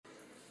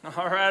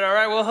All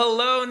right. Well,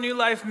 hello, New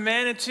Life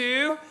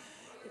Manitou.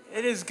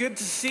 It is good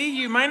to see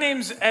you. My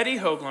name's Eddie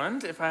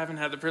Hoagland, if I haven't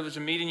had the privilege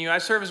of meeting you. I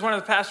serve as one of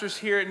the pastors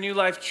here at New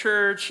Life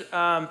Church,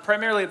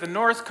 primarily at the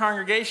North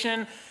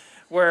Congregation,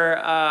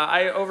 where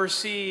I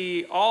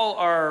oversee all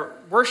our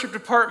worship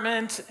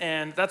department,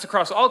 and that's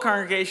across all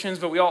congregations,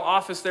 but we all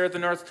office there at the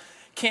North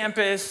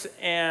Campus,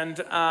 and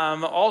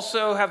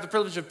also have the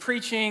privilege of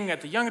preaching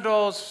at the young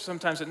adults,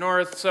 sometimes at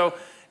North. So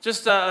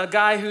just a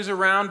guy who's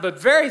around, but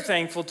very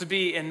thankful to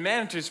be in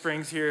Manitou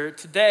Springs here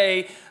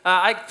today.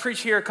 I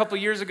preached here a couple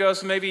years ago,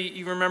 so maybe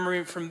you remember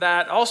me from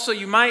that. Also,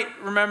 you might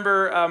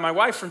remember my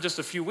wife from just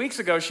a few weeks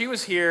ago. She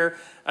was here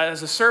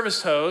as a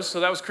service host, so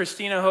that was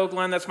Christina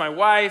Hoagland. That's my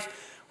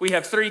wife. We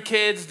have 3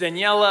 kids,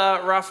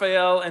 Daniela,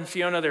 Raphael, and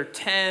Fiona. They're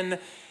 10,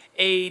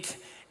 8,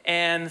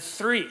 and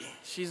 3.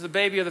 She's the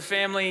baby of the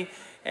family.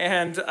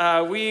 And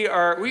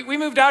we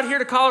moved out here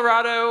to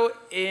Colorado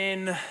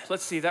in,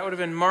 that would have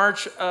been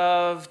March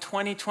of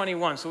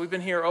 2021. So we've been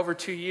here over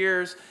 2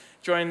 years,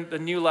 joined the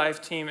New Life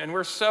team. And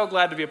we're so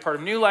glad to be a part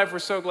of New Life. We're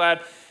so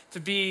glad to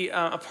be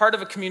a part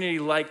of a community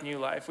like New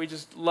Life. We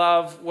just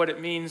love what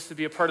it means to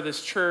be a part of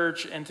this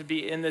church and to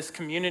be in this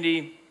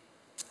community.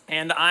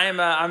 And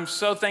I'm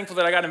so thankful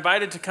that I got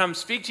invited to come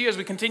speak to you as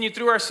we continue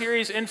through our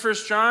series in 1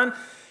 John.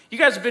 You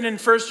guys have been in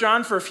 1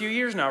 John for a few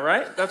years now,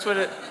 right? That's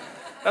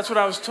what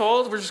I was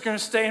told. We're just going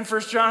to stay in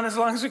 1 John as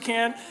long as we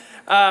can.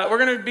 We're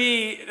going to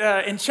be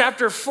in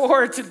chapter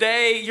 4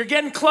 today. You're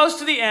getting close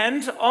to the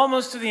end,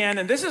 almost to the end.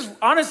 And this is,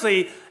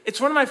 honestly,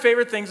 it's one of my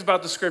favorite things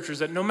about the scriptures,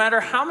 that no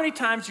matter how many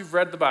times you've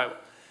read the Bible,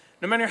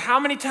 no matter how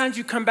many times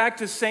you come back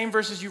to the same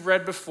verses you've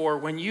read before,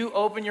 when you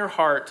open your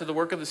heart to the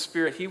work of the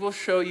Spirit, He will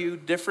show you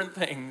different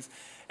things.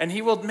 And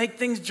He will make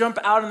things jump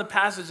out in the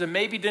passage that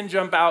maybe didn't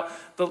jump out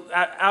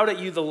at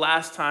you the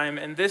last time.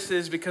 And this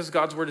is because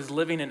God's word is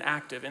living and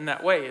active in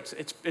that way.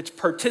 It's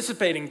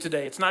participating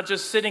today. It's not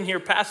just sitting here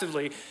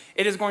passively.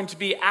 It is going to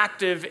be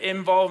active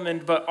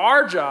involvement. But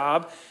our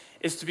job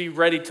is to be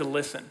ready to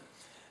listen.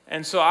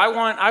 And so I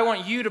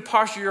want you to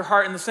posture your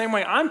heart in the same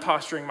way I'm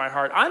posturing my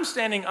heart. I'm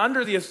standing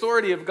under the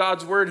authority of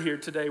God's word here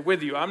today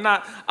with you. I'm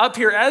not up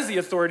here as the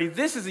authority.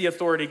 This is the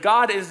authority.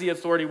 God is the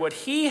authority. What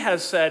He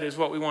has said is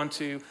what we want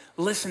to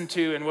listen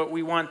to and what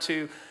we want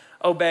to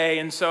obey.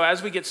 And so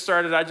as we get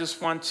started, I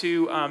just want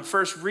to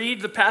first read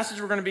the passage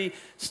we're going to be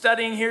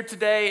studying here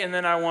today, and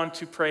then I want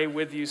to pray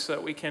with you so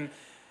that we can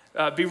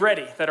be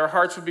ready, that our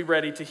hearts would be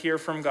ready to hear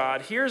from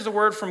God. Here's the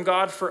word from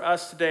God for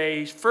us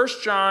today. 1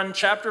 John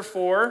chapter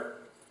 4.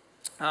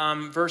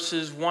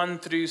 Verses 1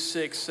 through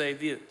 6 say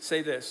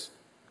this.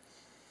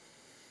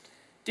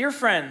 Dear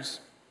friends,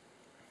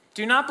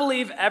 do not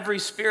believe every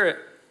spirit,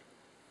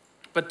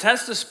 but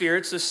test the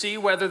spirits to see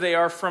whether they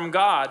are from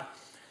God,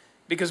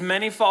 because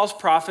many false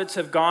prophets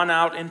have gone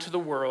out into the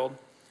world.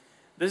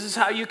 This is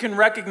how you can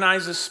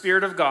recognize the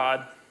Spirit of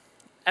God.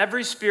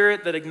 Every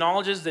spirit that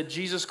acknowledges that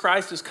Jesus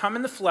Christ has come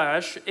in the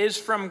flesh is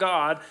from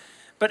God,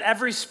 but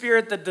every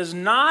spirit that does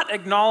not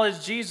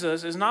acknowledge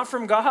Jesus is not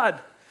from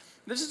God.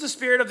 This is the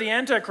spirit of the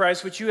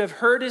Antichrist, which you have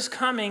heard is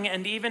coming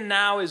and even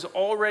now is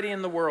already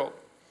in the world.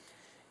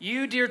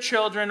 You, dear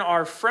children,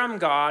 are from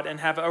God and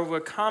have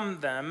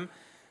overcome them,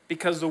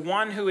 because the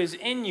one who is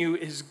in you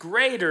is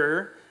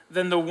greater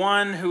than the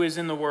one who is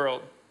in the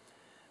world.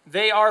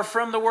 They are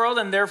from the world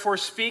and therefore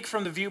speak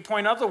from the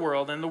viewpoint of the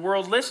world, and the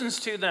world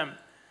listens to them.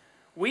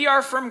 We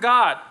are from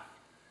God,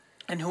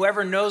 and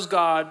whoever knows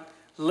God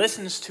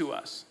listens to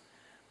us.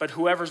 But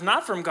whoever's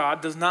not from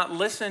God does not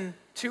listen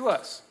to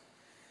us.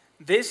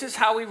 This is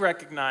how we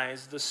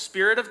recognize the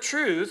spirit of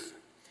truth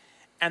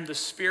and the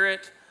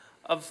spirit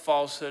of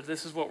falsehood.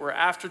 This is what we're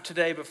after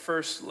today, but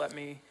first let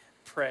me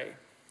pray.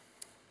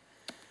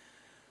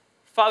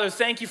 Father,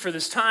 thank you for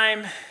this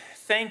time.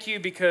 Thank you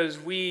because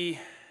we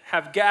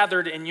have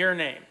gathered in your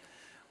name.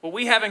 What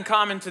we have in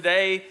common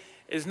today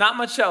is not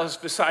much else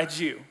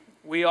besides you.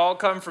 We all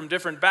come from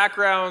different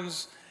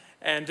backgrounds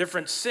and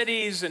different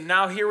cities, and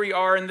now here we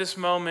are in this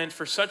moment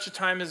for such a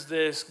time as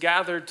this,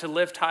 gathered to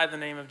lift high the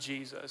name of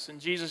Jesus. And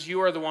Jesus,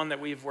 you are the one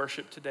that we've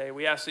worshiped today.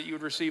 We ask that you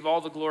would receive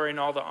all the glory and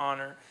all the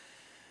honor.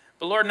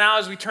 But Lord, now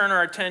as we turn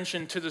our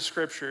attention to the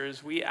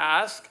scriptures, we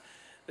ask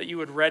that you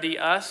would ready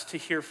us to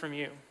hear from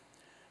you.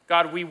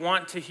 God, we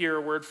want to hear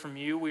a word from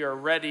you. We are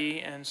ready,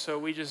 and so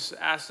we just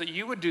ask that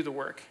you would do the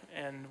work.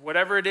 And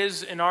whatever it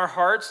is in our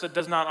hearts that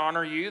does not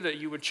honor you, that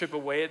you would chip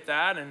away at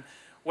that, and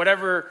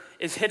whatever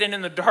is hidden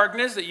in the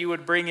darkness, that you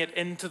would bring it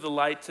into the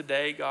light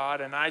today,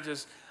 God. And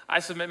I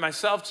submit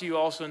myself to you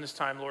also in this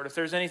time, Lord. If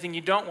there's anything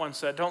you don't want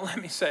said, don't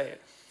let me say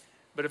it.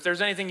 But if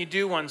there's anything you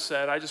do want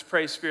said, I just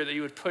pray, Spirit, that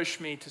you would push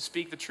me to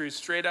speak the truth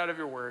straight out of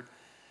your word.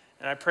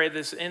 And I pray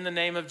this in the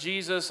name of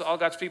Jesus. All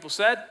God's people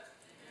said,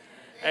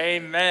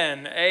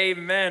 Amen.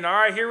 Amen. All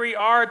right, here we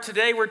are.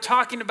 Today we're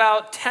talking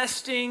about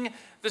testing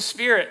the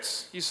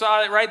spirits. You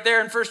saw it right there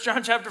in 1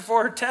 John chapter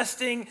 4,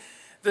 testing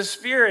the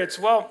spirits.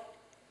 Well,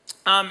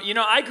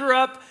 I grew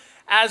up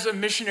as a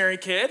missionary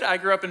kid. I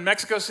grew up in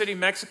Mexico City,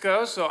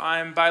 Mexico, so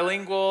I'm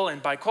bilingual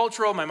and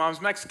bicultural. My mom's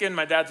Mexican,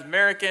 my dad's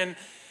American.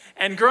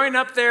 And growing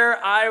up there,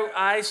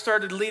 I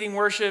started leading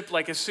worship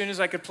like as soon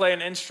as I could play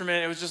an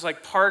instrument. It was just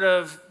like part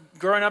of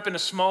growing up in a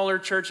smaller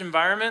church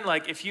environment.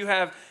 Like if you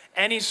have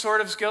any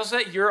sort of skill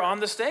set, you're on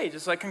the stage.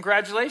 It's like,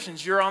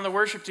 congratulations, you're on the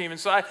worship team. And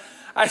so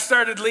I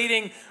started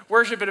leading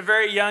worship at a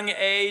very young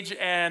age.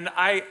 And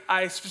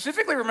I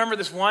specifically remember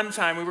this one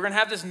time, we were going to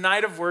have this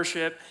night of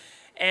worship.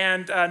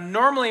 And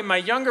normally my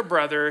younger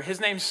brother,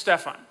 his name's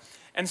Stefan.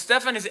 And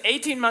Stefan is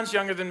 18 months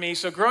younger than me.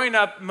 So growing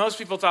up, most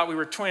people thought we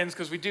were twins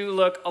because we do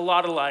look a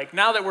lot alike.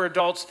 Now that we're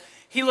adults,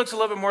 he looks a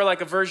little bit more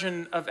like a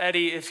version of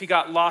Eddie if he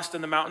got lost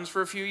in the mountains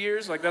for a few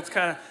years. Like that's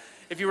kind of,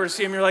 if you were to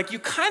see him, you're like, you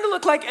kind of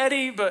look like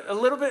Eddie, but a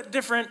little bit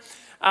different.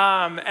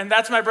 And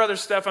that's my brother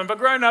Stefan. But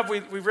growing up, we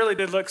really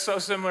did look so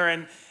similar.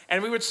 And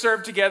we would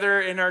serve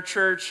together in our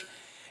church.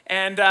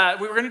 And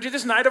we were going to do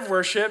this night of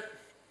worship.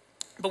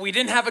 But we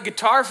didn't have a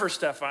guitar for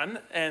Stefan,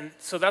 and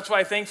so that's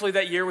why thankfully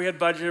that year we had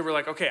budgeted. We're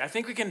like, okay, I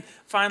think we can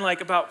find like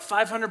about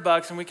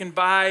 $500 and we can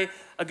buy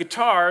a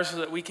guitar so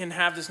that we can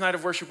have this night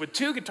of worship with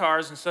 2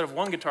 guitars instead of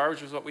 1 guitar,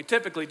 which is what we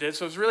typically did.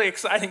 So it was really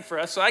exciting for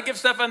us. So I give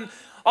Stefan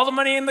all the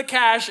money in the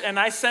cash and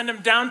I send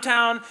him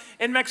downtown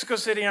in Mexico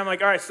City. And I'm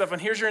like, all right, Stefan,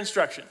 here's your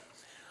instruction.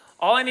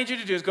 All I need you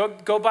to do is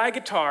go buy a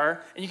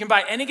guitar, and you can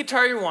buy any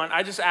guitar you want.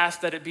 I just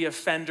ask that it be a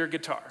Fender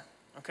guitar,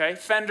 okay?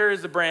 Fender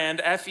is the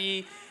brand,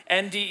 Fender.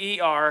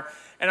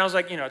 And I was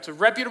like, it's a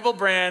reputable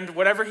brand.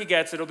 Whatever he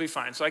gets, it'll be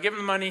fine. So I give him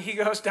the money. He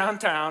goes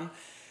downtown.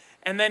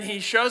 And then he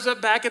shows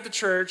up back at the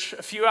church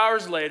a few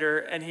hours later.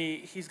 And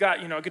he's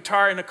got, a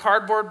guitar in a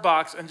cardboard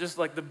box and just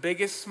like the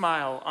biggest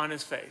smile on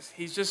his face.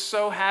 He's just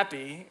so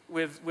happy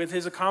with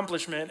his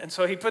accomplishment. And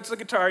so he puts the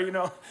guitar,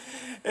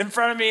 in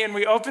front of me. And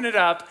we open it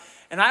up.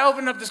 And I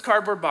open up this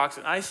cardboard box.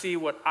 And I see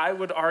what I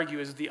would argue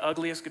is the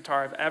ugliest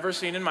guitar I've ever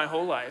seen in my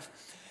whole life.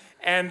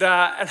 And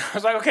I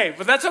was like, okay,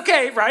 but that's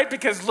okay, right?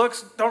 Because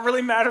looks don't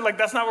really matter. Like,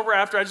 that's not what we're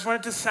after. I just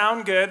want it to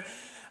sound good.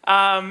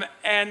 But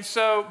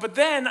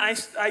then I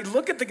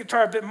look at the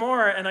guitar a bit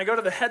more, and I go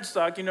to the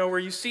headstock, where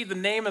you see the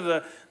name of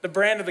the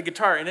brand of the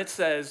guitar, and it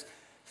says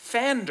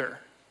Fender.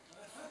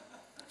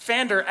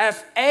 Fender,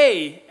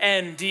 F-A-N-D-E-R.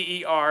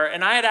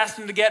 And I had asked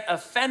him to get a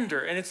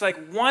Fender, and it's like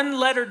 1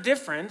 letter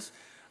difference,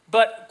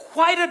 but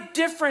quite a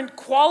different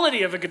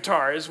quality of a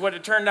guitar is what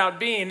it turned out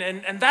being.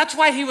 And that's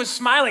why he was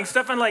smiling.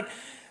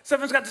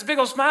 Stefan's got this big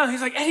old smile.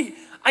 He's like, Eddie,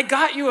 I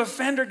got you a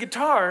Fender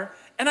guitar,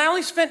 and I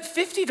only spent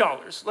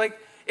 $50. Like,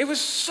 it was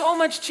so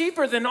much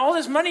cheaper than all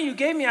this money you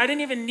gave me. I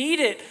didn't even need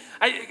it.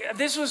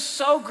 This was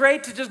so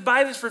great to just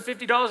buy this for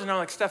 $50. And I'm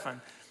like,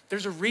 Stefan,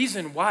 there's a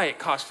reason why it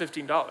costs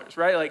 $15,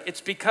 right? Like, it's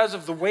because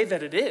of the way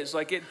that it is.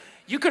 Like,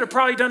 you could have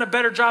probably done a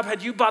better job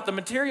had you bought the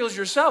materials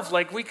yourself.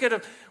 Like, we could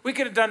have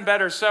done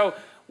better. So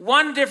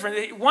one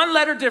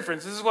letter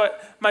difference. This is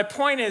what my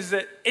point is,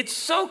 that it's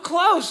so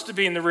close to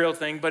being the real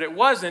thing, but it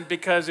wasn't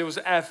because it was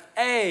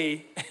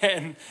F-A-N-D-E-R.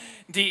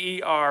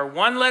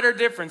 1 letter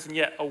difference, and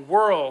yet a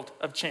world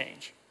of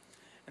change.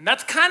 And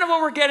that's kind of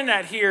what we're getting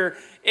at here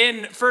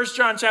in 1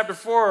 John chapter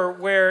 4,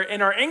 where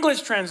in our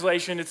English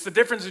translation, it's the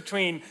difference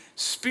between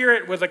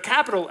spirit with a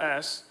capital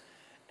S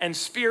and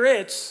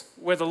spirits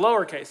with a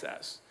lowercase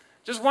s.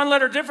 Just 1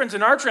 letter difference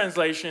in our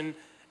translation,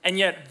 and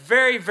yet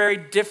very, very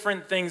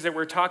different things that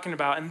we're talking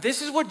about. And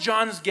this is what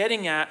John's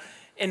getting at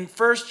in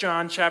 1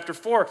 John chapter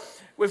 4.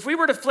 If we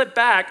were to flip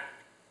back,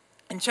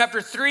 in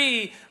chapter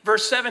 3,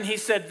 verse 7, he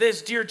said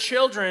this, "Dear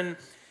children,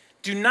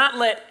 do not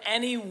let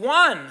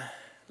anyone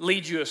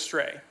lead you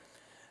astray."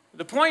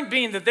 The point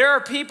being that there are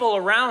people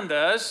around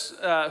us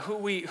who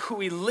we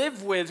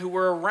live with, who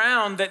we're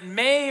around, that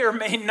may or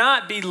may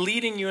not be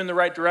leading you in the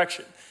right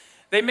direction.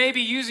 They may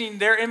be using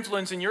their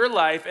influence in your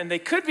life, and they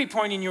could be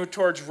pointing you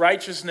towards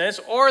righteousness,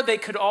 or they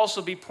could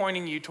also be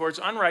pointing you towards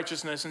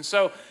unrighteousness. And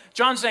so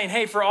John's saying,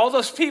 hey, for all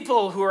those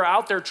people who are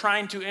out there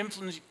trying to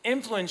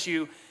influence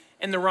you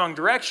in the wrong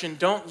direction,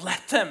 don't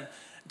let them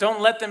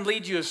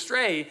lead you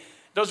astray.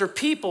 Those are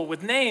people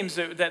with names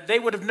that they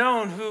would have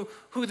known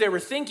who they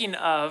were thinking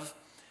of.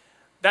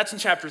 That's in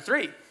chapter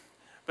 3.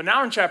 But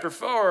now in chapter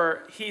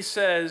 4, he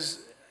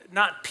says,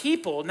 not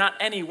people, not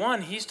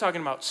anyone. He's talking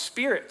about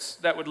spirits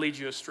that would lead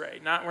you astray.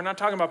 We're not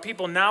talking about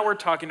people. Now we're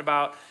talking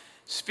about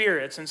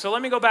spirits. And so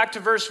let me go back to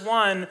verse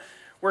 1,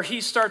 where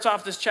he starts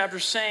off this chapter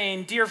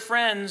saying, "Dear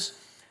friends,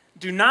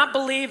 do not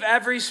believe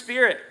every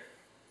spirit,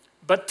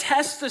 but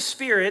test the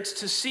spirits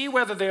to see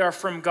whether they are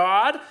from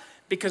God,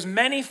 because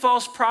many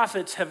false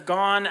prophets have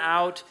gone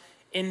out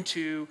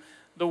into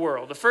the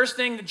world." The first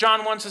thing that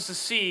John wants us to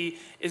see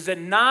is that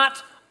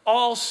not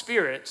all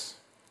spirits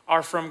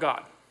are from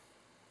God.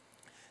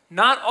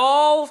 Not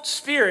all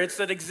spirits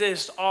that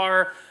exist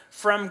are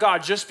from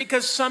God. Just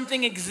because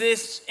something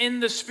exists in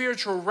the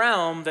spiritual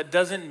realm, that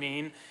doesn't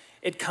mean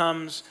it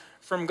comes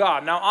from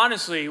God. Now,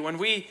 honestly, when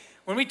we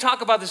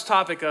talk about this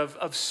topic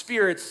of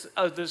spirits,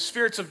 of the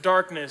spirits of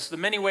darkness, the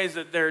many ways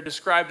that they're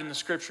described in the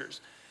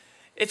scriptures,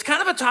 it's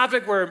kind of a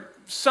topic where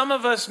some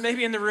of us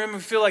maybe in the room who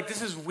feel like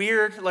this is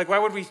weird. Like, why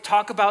would we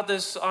talk about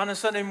this on a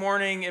Sunday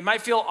morning? It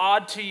might feel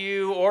odd to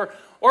you, or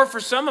Or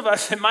for some of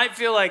us, it might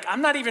feel like,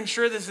 I'm not even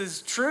sure this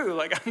is true.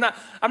 Like,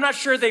 I'm not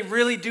sure they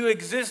really do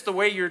exist the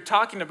way you're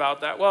talking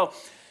about that. Well,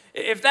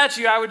 if that's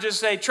you, I would just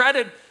say, try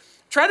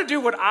to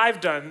do what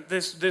I've done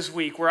this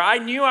week, where I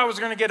knew I was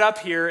going to get up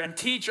here and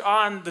teach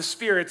on the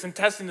spirits and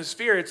testing the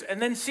spirits,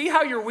 and then see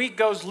how your week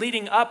goes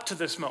leading up to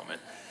this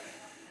moment.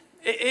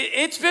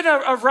 It's been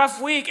a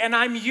rough week, and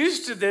I'm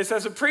used to this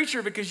as a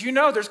preacher because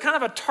there's kind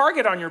of a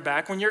target on your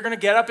back when you're going to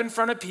get up in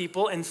front of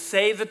people and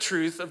say the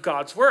truth of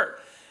God's word.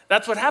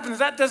 That's what happens.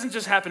 That doesn't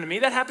just happen to me.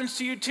 That happens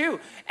to you too.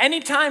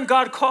 Anytime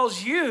God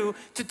calls you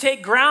to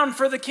take ground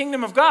for the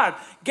kingdom of God,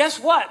 guess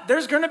what?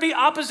 There's going to be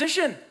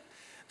opposition.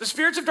 The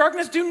spirits of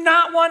darkness do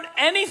not want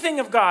anything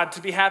of God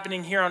to be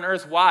happening here on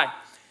earth. Why?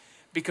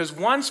 Because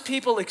once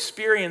people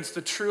experience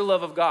the true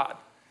love of God,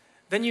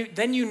 then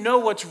you know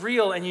what's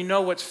real and you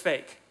know what's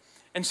fake.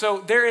 And so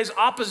there is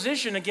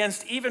opposition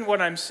against even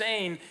what I'm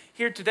saying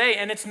here today.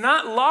 And it's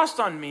not lost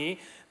on me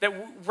that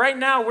right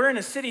now we're in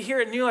a city here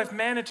at New Life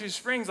Manitou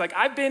Springs. Like,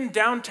 I've been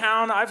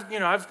downtown.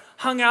 I've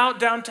hung out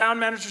downtown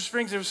Manitou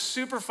Springs. It was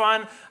super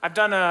fun. I've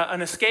done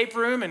an escape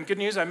room, and good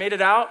news, I made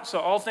it out. So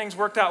all things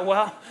worked out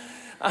well.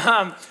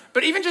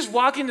 But even just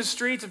walking the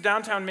streets of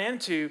downtown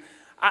Manitou,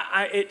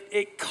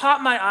 it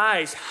caught my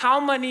eyes how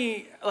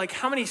many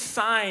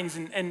signs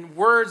and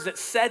words that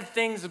said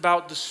things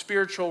about the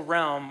spiritual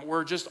realm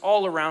were just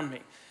all around me.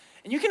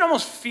 And you can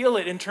almost feel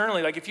it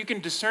internally. Like, if you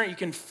can discern, you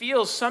can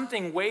feel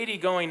something weighty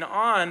going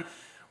on.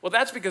 Well,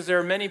 that's because there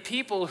are many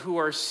people who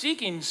are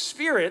seeking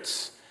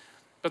spirits,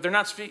 but they're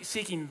not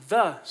seeking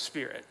the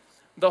Spirit,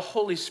 the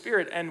Holy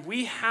Spirit. And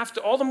we have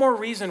to, all the more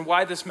reason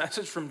why this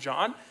message from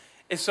John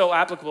is so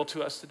applicable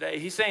to us today.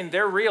 He's saying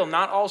they're real.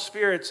 Not all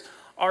spirits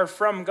are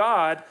from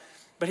God,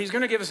 but he's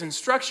going to give us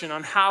instruction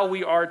on how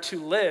we are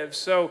to live.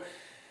 So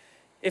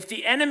if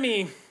the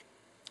enemy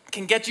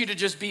can get you to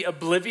just be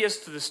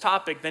oblivious to this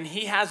topic, then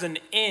he has an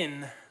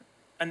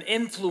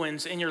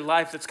influence in your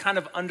life that's kind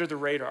of under the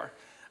radar.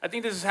 I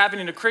think this is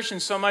happening to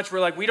Christians so much.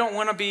 We don't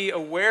want to be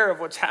aware of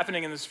what's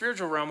happening in the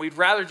spiritual realm. We'd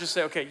rather just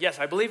say, okay, yes,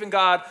 I believe in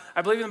God.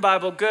 I believe in the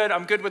Bible. Good.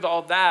 I'm good with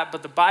all that.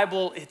 But the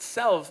Bible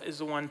itself is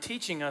the one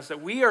teaching us that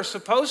we are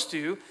supposed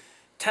to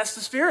test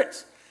the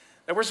spirits.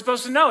 That we're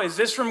supposed to know, is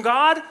this from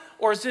God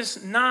or is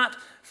this not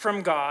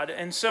from God?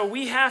 And so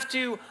we have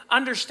to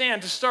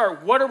understand, to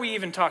start, what are we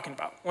even talking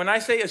about? When I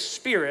say a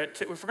spirit,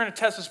 if we're going to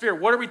test the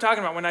spirit, what are we talking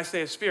about when I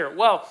say a spirit?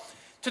 Well,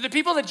 to the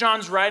people that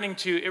John's writing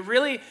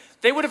to,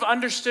 they would have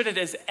understood it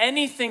as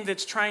anything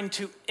that's trying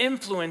to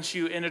influence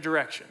you in a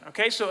direction.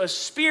 Okay, so a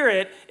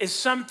spirit is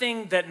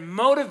something that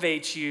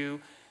motivates you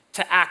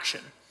to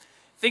action.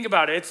 Think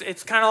about it.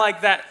 It's kind of like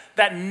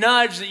that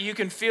nudge that you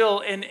can feel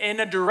in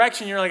a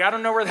direction. You're like, I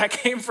don't know where that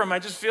came from. I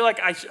just feel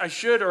like I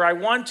should or I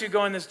want to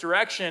go in this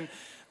direction.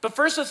 But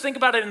first, let's think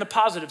about it in the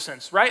positive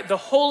sense, right? The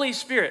Holy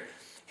Spirit.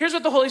 Here's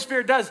what the Holy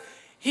Spirit does.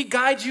 He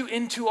guides you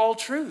into all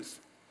truth.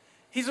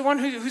 He's the one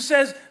who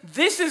says,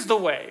 this is the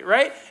way,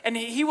 right? And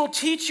he will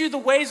teach you the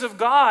ways of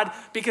God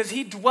because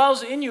he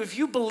dwells in you. If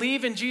you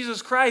believe in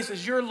Jesus Christ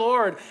as your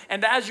Lord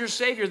and as your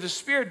Savior, the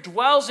Spirit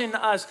dwells in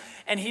us,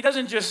 and he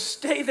doesn't just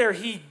stay there.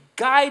 He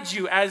guides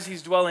you as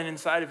he's dwelling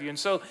inside of you. And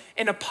so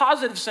in a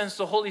positive sense,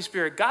 the Holy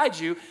Spirit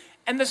guides you,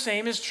 and the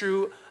same is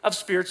true of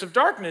spirits of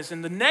darkness.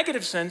 In the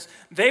negative sense,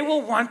 they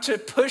will want to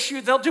push you.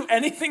 They'll do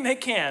anything they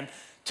can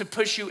to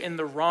push you in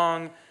the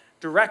wrong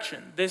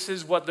direction. This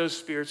is what those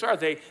spirits are.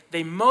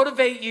 They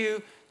motivate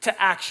you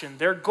to action.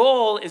 Their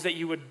goal is that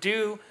you would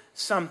do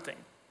something.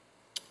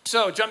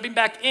 So jumping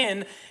back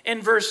in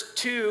verse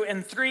 2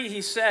 and 3,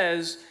 he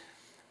says,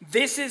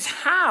 this is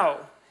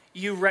how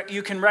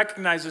you can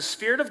recognize the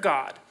Spirit of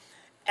God.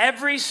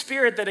 Every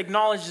spirit that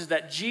acknowledges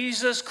that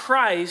Jesus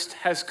Christ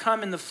has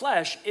come in the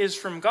flesh is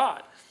from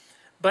God.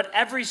 But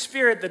every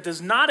spirit that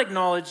does not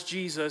acknowledge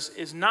Jesus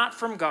is not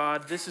from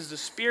God. This is the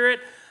spirit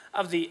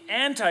of the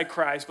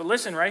Antichrist. But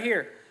listen right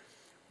here,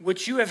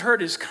 which you have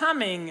heard is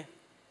coming,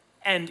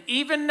 and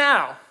even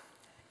now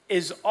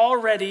is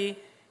already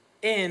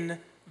in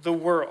the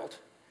world.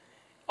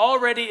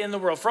 Already in the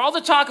world. For all the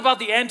talk about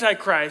the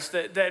Antichrist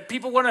that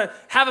people want to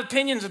have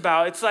opinions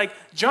about, it's like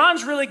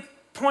John's really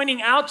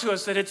pointing out to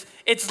us that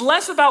it's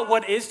less about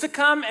what is to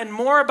come and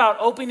more about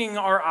opening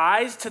our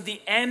eyes to the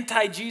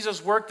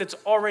anti-Jesus work that's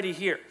already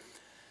here.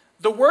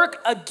 The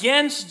work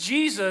against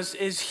Jesus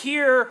is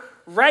here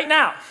right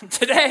now,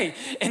 today,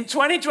 in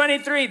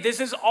 2023. This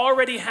is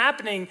already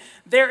happening.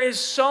 There is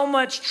so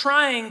much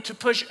trying to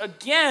push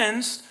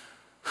against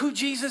who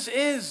Jesus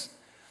is.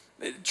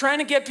 Trying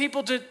to get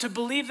people to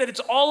believe that it's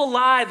all a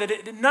lie, that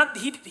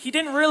he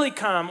didn't really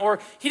come, or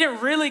he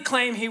didn't really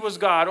claim he was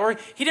God, or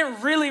he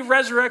didn't really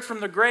resurrect from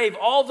the grave.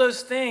 All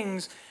those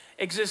things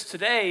exist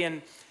today.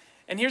 And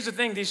here's the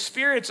thing, these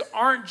spirits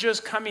aren't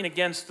just coming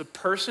against the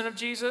person of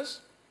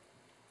Jesus.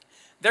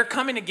 They're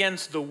coming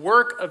against the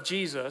work of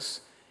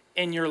Jesus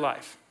in your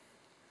life.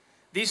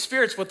 These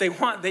spirits, what they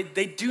want,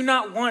 they do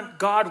not want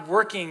God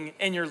working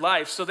in your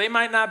life. So they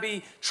might not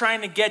be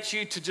trying to get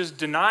you to just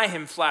deny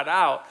him flat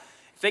out.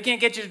 If they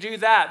can't get you to do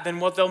that, then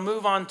what they'll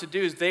move on to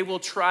do is they will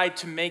try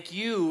to make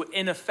you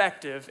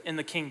ineffective in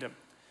the kingdom.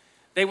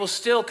 they will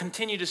still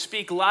continue to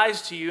speak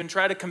lies to you and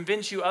try to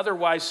convince you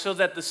otherwise so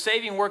that the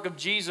saving work of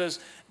Jesus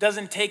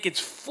doesn't take its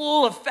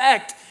full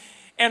effect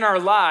in our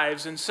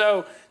lives. And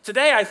so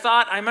today I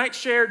thought I might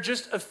share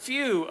just a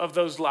few of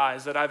those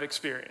lies that I've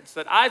experienced,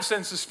 that I've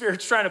sensed the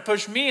Spirit's trying to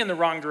push me in the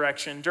wrong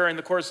direction during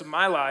the course of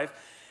my life.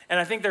 And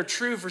I think they're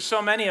true for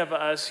so many of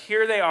us.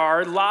 Here they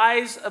are,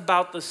 lies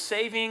about the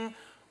saving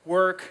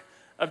work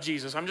of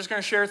Jesus. I'm just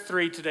going to share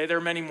 3 today. There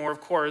are many more,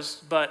 of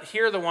course, but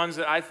here are the ones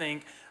that I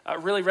think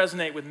really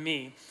resonate with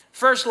me.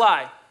 First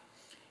lie,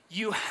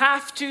 you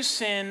have to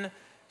sin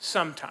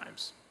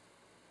sometimes.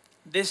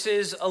 This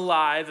is a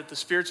lie that the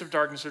spirits of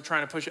darkness are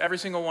trying to push every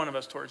single one of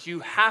us towards. You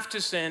have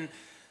to sin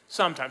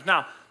sometimes.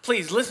 Now,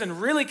 please listen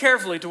really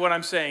carefully to what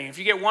I'm saying. If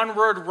you get one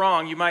word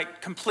wrong, you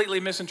might completely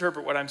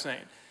misinterpret what I'm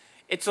saying.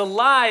 It's a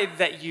lie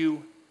that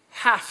you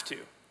have to.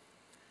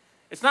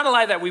 It's not a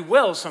lie that we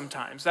will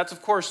sometimes. That's,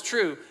 of course,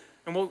 true.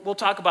 And we'll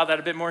talk about that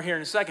a bit more here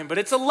in a second. But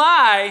it's a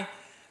lie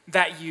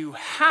that you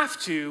have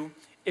to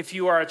if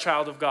you are a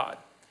child of God.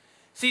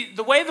 See,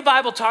 the way the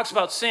Bible talks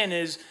about sin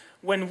is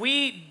when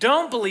we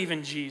don't believe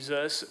in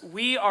Jesus,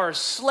 we are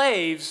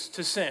slaves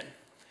to sin.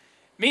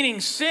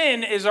 Meaning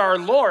sin is our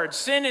Lord.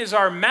 Sin is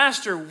our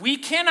master. We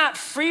cannot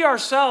free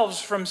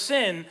ourselves from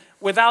sin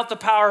without the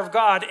power of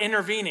God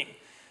intervening.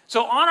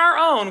 So on our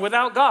own,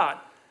 without God,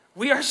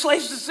 we are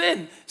slaves to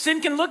sin.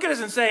 Sin can look at us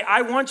and say,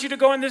 I want you to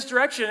go in this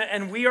direction,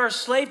 and we are a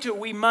slave to it.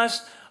 We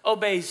must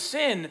obey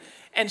sin.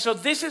 And so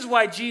this is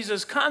why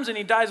Jesus comes and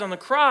he dies on the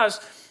cross.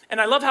 And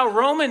I love how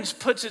Romans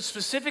puts it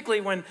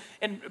specifically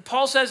and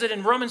Paul says it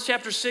in Romans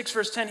chapter 6,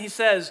 verse 10, he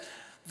says,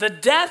 the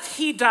death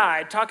he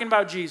died, talking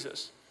about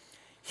Jesus,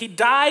 he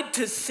died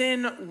to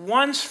sin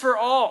once for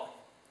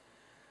all,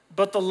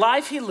 but the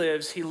life he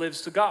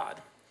lives to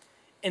God.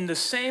 In the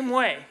same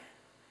way,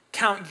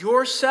 count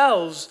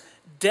yourselves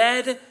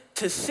dead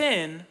to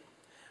sin,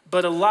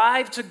 but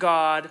alive to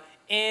God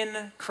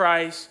in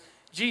Christ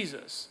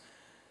Jesus.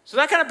 So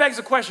that kind of begs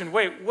the question,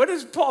 wait, what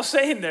is Paul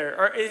saying there?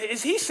 Or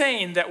is he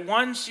saying that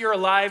once you're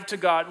alive to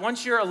God,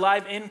 once you're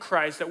alive in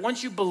Christ, that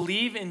once you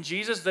believe in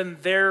Jesus, then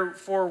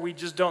therefore we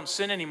just don't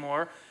sin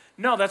anymore?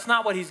 No, that's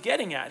not what he's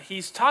getting at.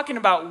 He's talking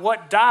about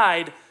what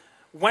died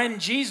when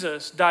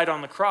Jesus died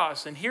on the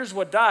cross. And here's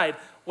what died.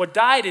 What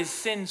died is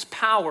sin's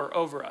power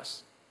over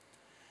us.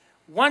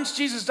 Once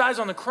Jesus dies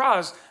on the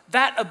cross,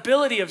 that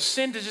ability of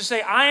sin to just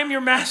say, I am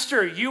your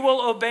master, you will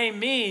obey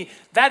me,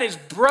 that is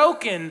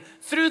broken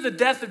through the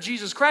death of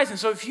Jesus Christ. And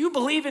so if you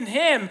believe in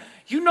him,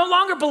 you no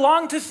longer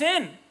belong to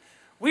sin.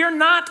 We are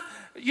not,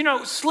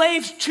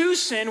 slaves to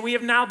sin. We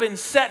have now been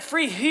set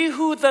free. He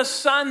who the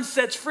Son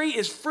sets free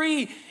is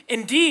free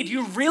indeed.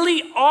 You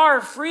really are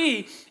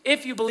free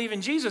if you believe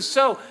in Jesus.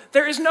 So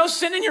there is no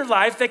sin in your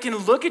life that can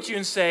look at you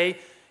and say,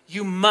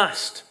 you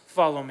must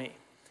follow me.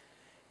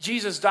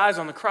 Jesus dies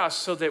on the cross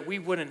so that we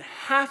wouldn't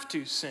have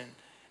to sin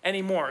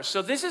anymore.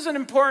 So this is an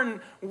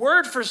important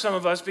word for some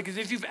of us, because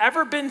if you've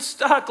ever been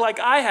stuck like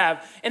I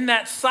have in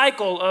that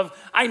cycle of,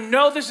 I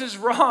know this is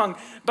wrong,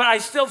 but I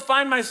still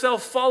find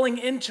myself falling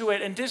into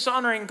it and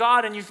dishonoring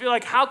God, and you feel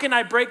like, how can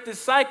I break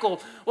this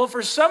cycle? Well,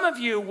 for some of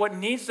you, what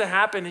needs to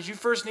happen is you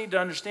first need to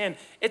understand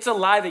it's a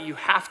lie that you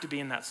have to be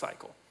in that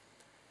cycle.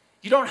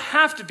 You don't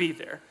have to be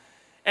there.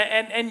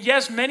 And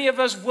yes, many of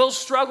us will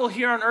struggle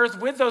here on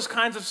earth with those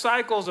kinds of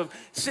cycles of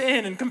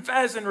sin and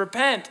confess and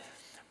repent,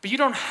 but you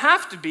don't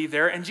have to be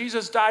there, and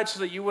Jesus died so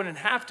that you wouldn't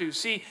have to.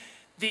 See,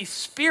 the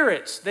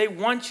spirits, they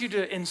want you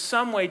to in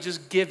some way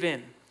just give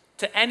in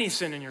to any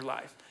sin in your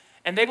life,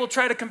 and they will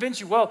try to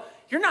convince you, well,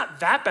 you're not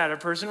that bad a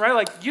person, right?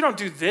 Like, you don't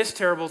do this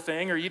terrible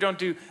thing, or you don't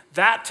do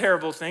that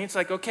terrible thing. It's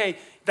like, okay,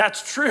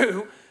 that's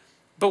true,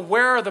 but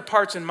where are the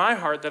parts in my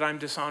heart that I'm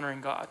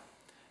dishonoring God?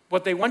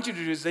 What they want you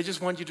to do is they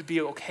just want you to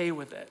be okay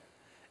with it.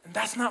 And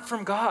that's not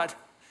from God.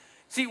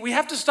 See, we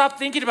have to stop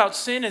thinking about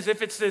sin as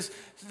if it's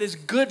this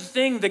good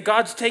thing that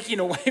God's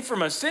taking away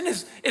from us. Sin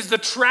is the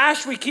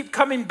trash we keep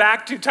coming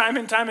back to time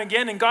and time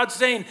again. And God's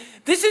saying,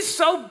 this is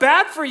so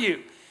bad for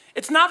you.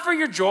 It's not for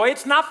your joy.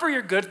 It's not for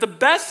your good. The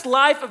best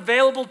life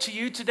available to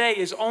you today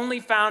is only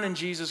found in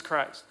Jesus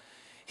Christ.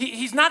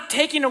 He's not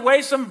taking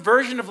away some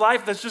version of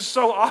life that's just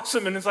so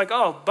awesome. And it's like,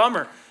 oh,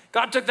 bummer.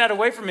 God took that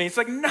away from me. It's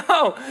like,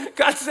 no,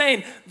 God's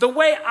saying, the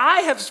way I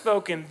have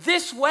spoken,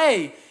 this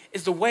way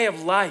is the way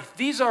of life.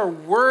 These are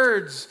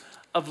words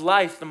of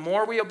life. The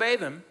more we obey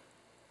them,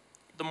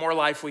 the more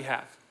life we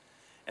have.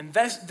 And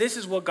this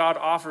is what God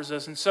offers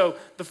us. And so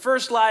the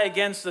first lie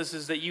against us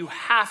is that you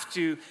have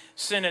to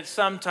sin at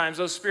some times.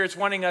 Those spirits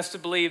wanting us to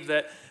believe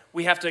that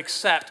we have to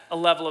accept a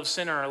level of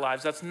sin in our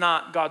lives. That's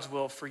not God's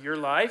will for your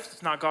life.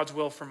 It's not God's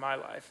will for my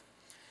life.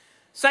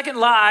 Second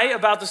lie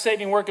about the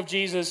saving work of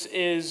Jesus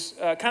is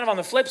kind of on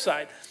the flip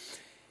side.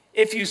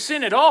 If you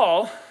sin at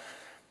all,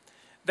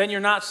 then you're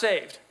not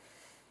saved.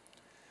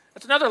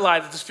 That's another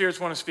lie that the spirits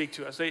want to speak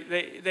to us.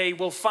 They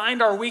will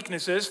find our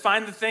weaknesses,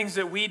 find the things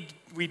that we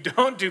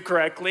don't do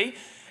correctly,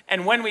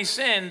 and when we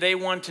sin, they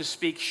want to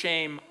speak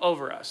shame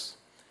over us.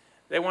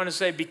 They want to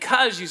say,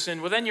 because you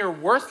sinned, well, then you're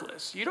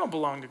worthless. You don't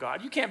belong to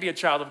God. You can't be a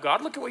child of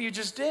God. Look at what you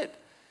just did.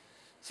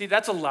 See,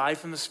 that's a lie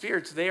from the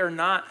spirits. They are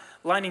not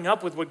lining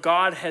up with what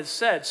God has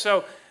said.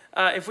 So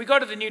if we go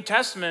to the New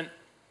Testament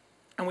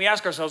and we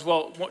ask ourselves,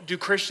 well, do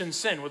Christians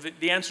sin? Well,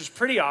 the answer is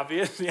pretty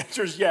obvious. The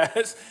answer is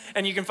yes.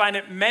 And you can find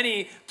it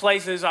many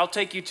places. I'll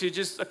take you to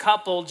just a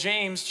couple.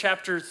 James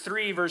chapter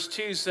 3, verse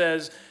 2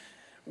 says,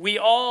 we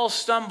all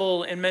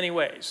stumble in many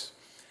ways.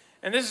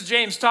 And this is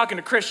James talking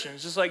to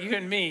Christians, just like you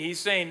and me. He's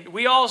saying,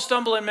 we all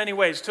stumble in many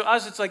ways. To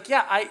us, it's like,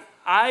 yeah,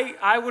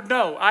 I would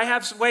know. I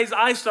have some ways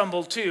I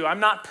stumble too. I'm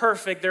not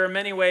perfect. There are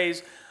many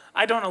ways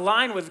I don't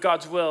align with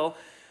God's will.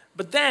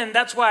 But then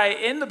that's why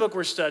in the book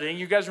we're studying,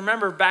 you guys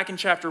remember back in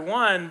chapter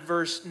 1,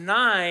 verse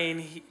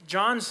 9,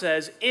 John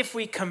says, if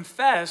we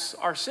confess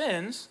our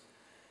sins,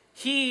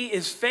 he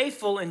is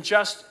faithful and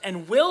just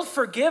and will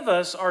forgive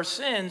us our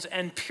sins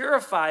and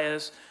purify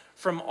us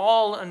from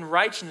all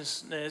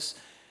unrighteousness,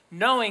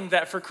 knowing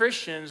that for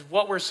Christians,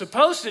 what we're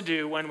supposed to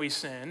do when we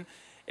sin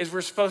is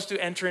we're supposed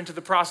to enter into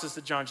the process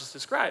that John just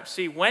described.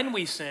 See, when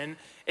we sin,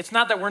 it's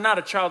not that we're not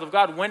a child of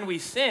God. When we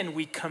sin,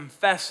 we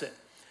confess it.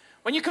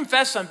 When you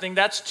confess something,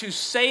 that's to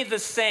say the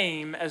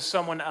same as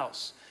someone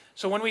else.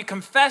 So when we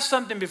confess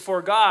something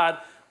before God,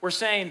 we're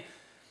saying,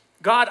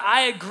 God,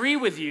 I agree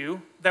with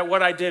you that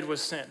what I did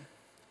was sin.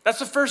 That's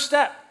the first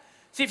step.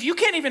 See, if you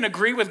can't even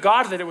agree with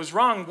God that it was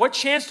wrong, what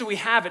chance do we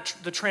have at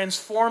the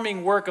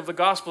transforming work of the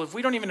gospel if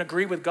we don't even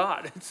agree with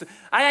God?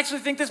 I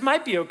actually think this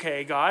might be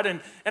okay, God,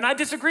 and I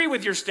disagree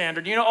with your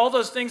standard. You know, all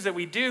those things that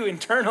we do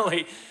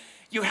internally,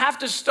 you have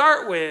to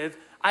start with,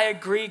 I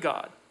agree,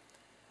 God.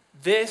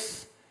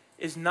 This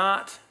is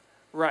not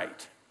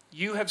right.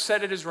 You have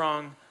said it is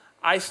wrong.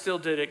 I still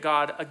did it,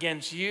 God.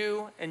 Against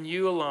you and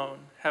you alone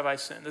have I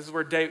sinned. This is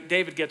where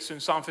David gets to in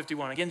Psalm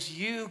 51. Against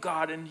you,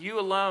 God, and you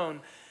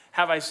alone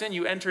have I sinned.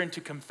 You enter into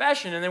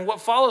confession. And then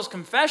what follows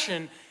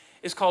confession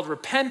is called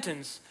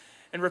repentance.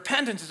 And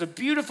repentance is a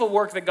beautiful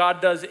work that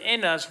God does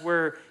in us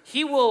where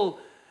he will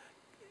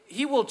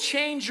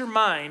change your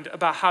mind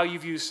about how you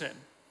view sin.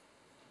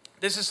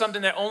 This is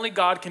something that only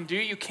God can do.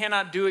 You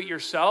cannot do it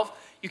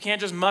yourself. You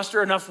can't just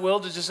muster enough will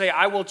to just say,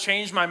 I will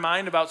change my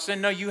mind about sin.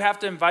 No, you have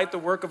to invite the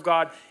work of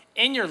God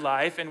in your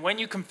life. And when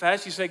you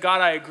confess, you say, God,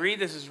 I agree,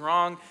 this is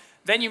wrong.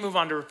 Then you move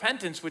on to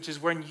repentance, which is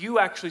when you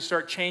actually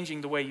start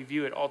changing the way you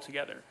view it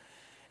altogether.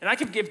 And I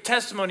can give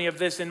testimony of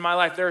this in my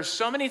life. There are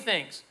so many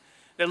things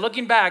that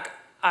looking back,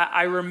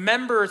 I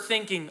remember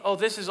thinking, oh,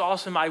 this is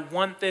awesome. I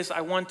want this. I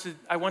want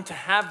to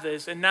have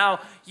this. And now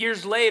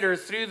years later,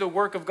 through the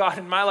work of God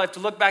in my life, to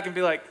look back and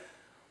be like,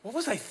 what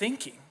was I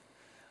thinking?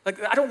 Like,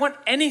 I don't want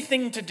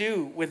anything to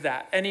do with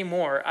that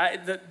anymore.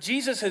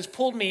 Jesus has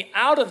pulled me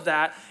out of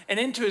that and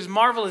into his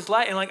marvelous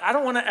light. And like, I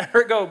don't want to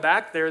ever go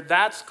back there.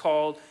 That's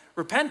called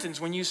repentance,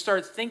 when you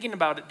start thinking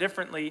about it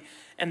differently.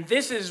 And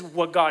this is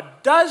what God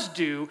does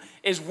do,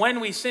 is when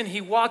we sin, he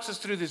walks us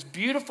through this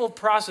beautiful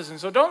process. And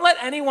so don't let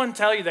anyone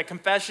tell you that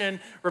confession,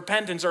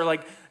 repentance are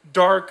like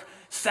dark,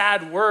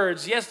 sad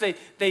words. Yes,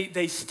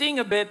 they sting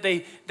a bit.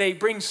 They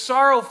bring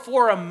sorrow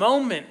for a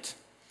moment,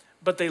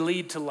 but they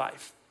lead to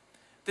life.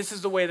 This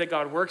is the way that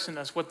God works in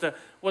us. What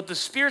the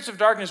spirits of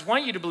darkness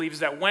want you to believe is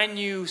that when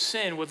you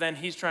sin, well, then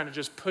he's trying to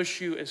just push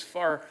you as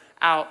far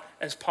out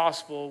as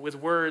possible with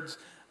words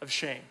of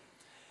shame.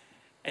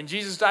 And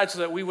Jesus died so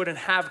that we wouldn't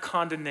have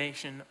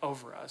condemnation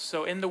over us.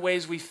 So in the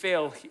ways we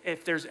fail,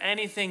 if there's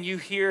anything you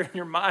hear in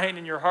your mind,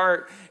 in your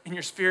heart, in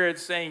your spirit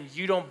saying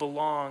you don't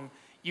belong,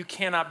 you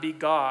cannot be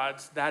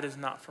God's, that is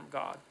not from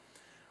God.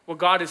 What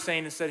God is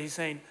saying instead, he's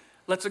saying,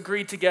 let's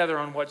agree together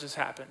on what just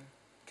happened.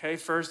 Okay,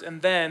 first, and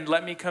then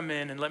let me come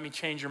in and let me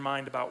change your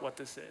mind about what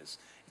this is.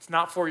 It's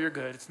not for your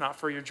good. It's not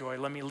for your joy.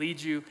 Let me lead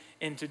you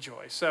into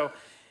joy. So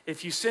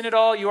if you sin at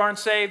all, you aren't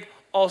saved,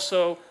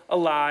 also a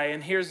lie.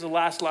 And here's the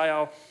last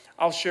lie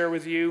I'll share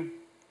with you,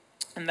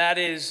 and that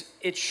is,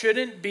 it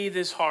shouldn't be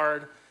this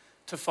hard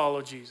to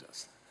follow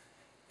Jesus.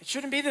 It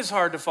shouldn't be this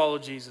hard to follow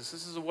Jesus.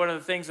 This is one of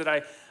the things that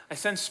I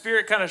sense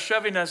Spirit kind of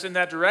shoving us in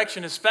that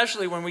direction,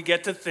 especially when we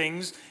get to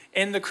things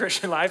in the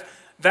Christian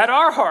life that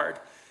are hard.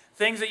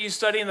 Things that you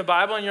study in the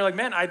Bible and you're like,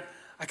 man, I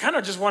kind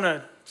of just want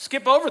to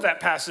skip over that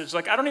passage.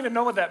 Like, I don't even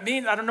know what that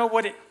means. I don't know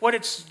what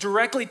it's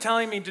directly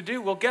telling me to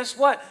do. Well, guess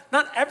what?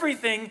 Not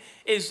everything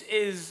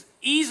is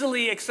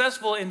easily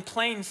accessible in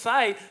plain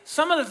sight.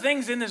 Some of the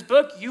things in this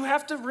book, you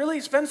have to really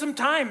spend some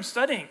time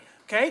studying,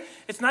 okay?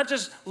 It's not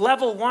just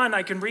level one,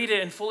 I can read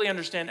it and fully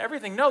understand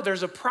everything. No,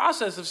 there's a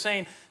process of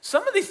saying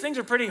some of these things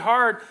are pretty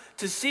hard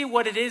to see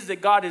what it is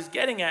that God is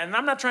getting at. And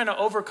I'm not trying to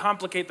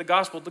overcomplicate the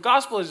gospel. The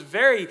gospel is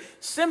very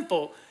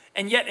simple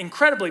and yet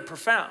incredibly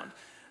profound.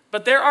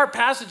 But there are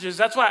passages,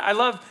 that's why I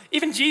love,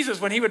 even Jesus,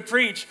 when he would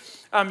preach,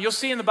 you'll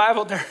see in the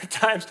Bible there are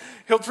times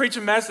he'll preach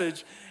a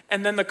message,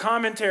 and then the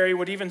commentary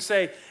would even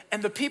say,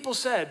 and the people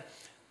said,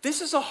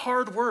 this is a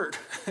hard word,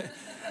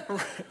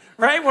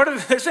 right? What are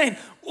they saying?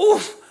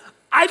 Oof,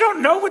 I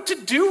don't know what to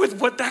do with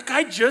what that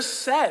guy just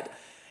said.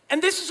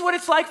 And this is what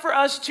it's like for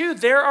us too.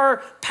 There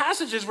are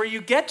passages where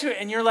you get to it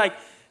and you're like,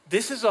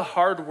 this is a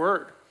hard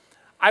word.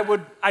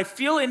 I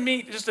feel in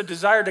me just a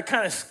desire to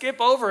kind of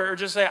skip over it or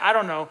just say, I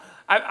don't know.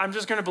 I'm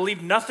just going to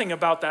believe nothing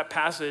about that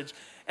passage.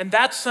 And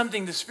that's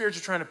something the Spirit's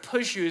are trying to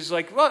push you is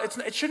like, well,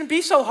 it shouldn't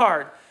be so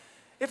hard.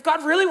 If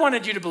God really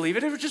wanted you to believe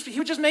it, he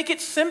would just make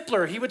it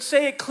simpler. He would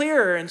say it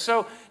clearer. And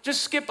so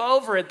just skip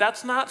over it.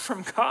 That's not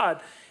from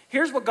God.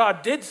 Here's what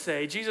God did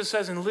say. Jesus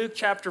says in Luke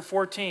chapter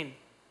 14,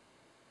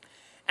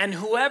 and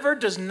whoever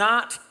does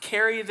not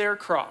carry their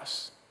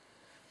cross,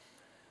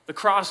 the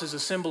cross is a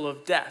symbol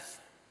of death.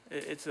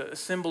 It's a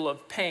symbol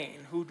of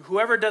pain.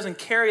 Whoever doesn't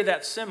carry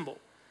that symbol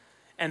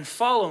and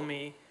follow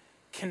me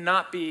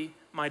cannot be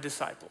my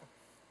disciple.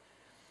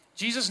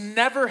 Jesus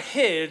never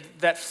hid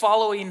that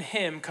following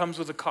him comes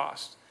with a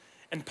cost.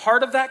 And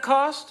part of that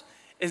cost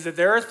is that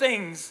there are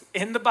things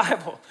in the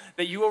Bible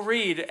that you will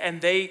read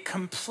and they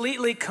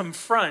completely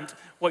confront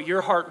what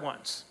your heart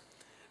wants.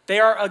 They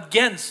are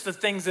against the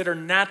things that are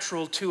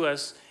natural to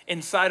us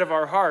inside of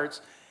our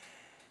hearts.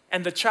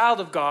 And the child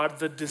of God,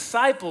 the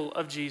disciple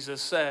of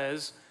Jesus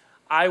says,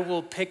 I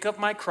will pick up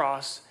my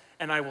cross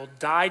and I will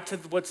die to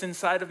what's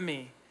inside of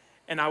me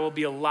and I will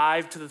be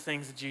alive to the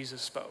things that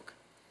Jesus spoke.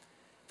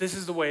 This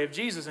is the way of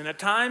Jesus. And at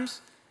times,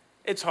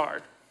 it's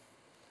hard.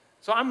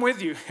 So I'm with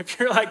you. If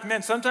you're like,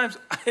 man, sometimes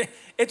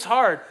it's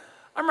hard.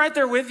 I'm right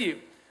there with you.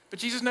 But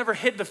Jesus never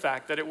hid the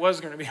fact that it was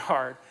going to be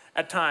hard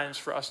at times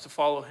for us to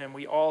follow him.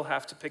 We all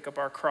have to pick up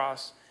our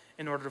cross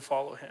in order to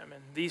follow him.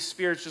 And these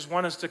spirits just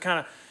want us to kind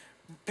of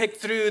pick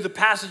through the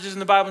passages in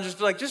the Bible and just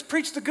be like, just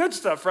preach the good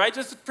stuff, right?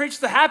 Just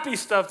preach the happy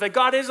stuff, that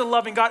God is a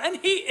loving God. And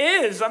he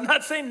is. I'm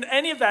not saying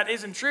any of that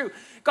isn't true.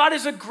 God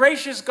is a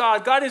gracious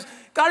God. God is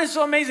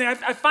so amazing.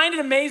 I find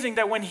it amazing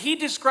that when he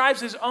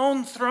describes his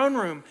own throne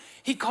room,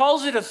 he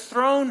calls it a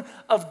throne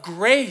of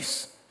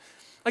grace.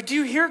 Like, do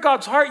you hear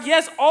God's heart?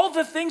 Yes, all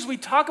the things we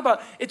talk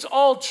about, it's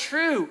all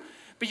true.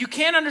 But you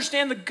can't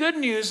understand the good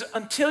news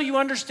until you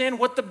understand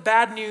what the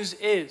bad news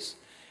is.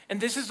 And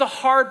this is the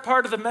hard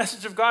part of the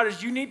message of God,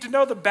 is you need to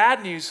know the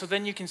bad news so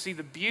then you can see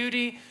the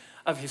beauty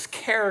of his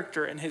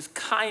character and his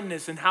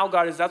kindness and how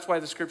God is. That's why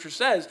the scripture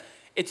says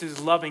it's his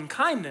loving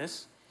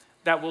kindness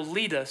that will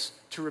lead us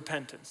to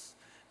repentance.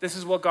 This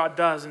is what God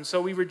does. And so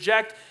we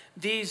reject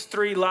these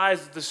three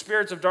lies that the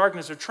spirits of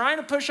darkness are trying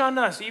to push on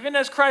us. Even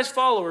as Christ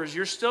followers,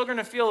 you're still going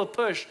to feel a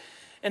push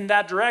in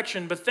that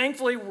direction. But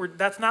thankfully,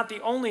 that's not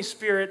the only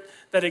spirit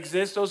that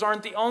exists. Those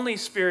aren't the only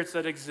spirits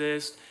that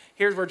exist.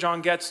 Here's where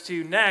John gets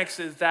to next,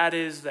 is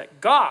that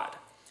God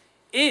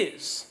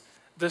is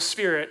the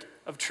Spirit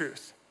of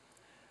truth.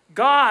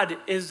 God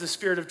is the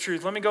Spirit of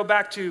truth. Let me go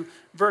back to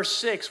verse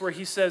 6 where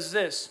he says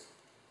this.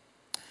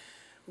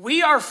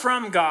 We are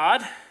from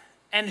God,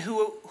 and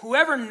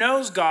whoever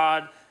knows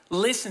God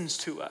listens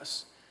to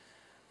us.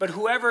 But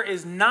whoever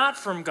is not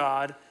from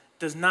God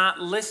does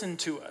not listen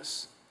to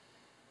us.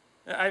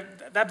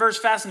 That verse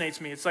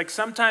fascinates me. It's like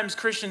sometimes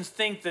Christians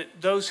think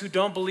that those who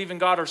don't believe in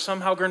God are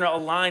somehow going to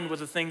align with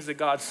the things that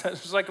God says.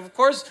 It's like, of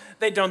course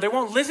they don't. They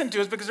won't listen to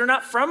us because they're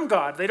not from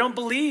God. They don't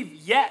believe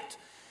yet.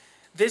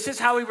 This is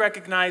how we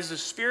recognize the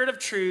spirit of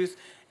truth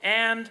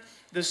and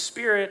the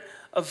spirit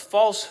of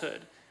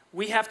falsehood.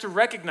 We have to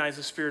recognize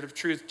the spirit of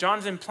truth.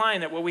 John's implying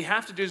that what we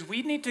have to do is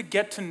we need to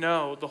get to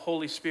know the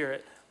Holy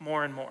Spirit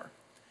more and more.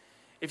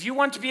 If you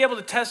want to be able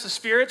to test the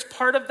spirits,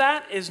 part of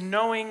that is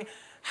knowing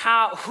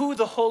who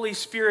the Holy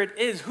Spirit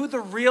is, who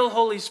the real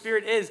Holy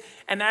Spirit is.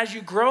 And as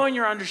you grow in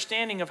your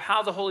understanding of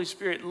how the Holy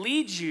Spirit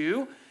leads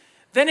you,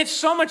 then it's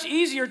so much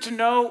easier to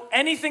know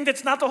anything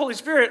that's not the Holy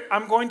Spirit,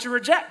 I'm going to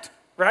reject,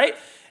 right?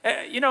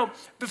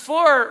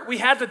 Before we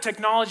had the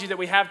technology that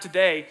we have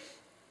today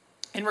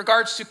in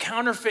regards to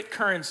counterfeit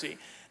currency,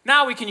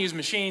 now we can use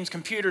machines,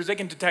 computers, they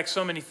can detect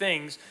so many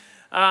things.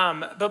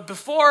 But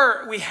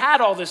before we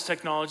had all this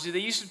technology, they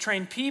used to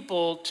train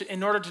people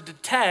in order to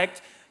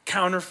detect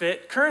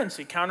counterfeit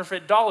currency,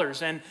 counterfeit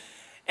dollars. And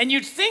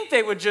you'd think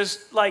they would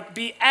just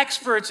be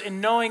experts in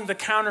knowing the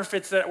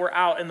counterfeits that were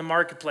out in the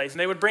marketplace. And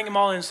they would bring them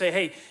all in and say,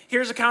 hey,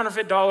 here's a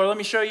counterfeit dollar. Let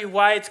me show you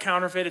why it's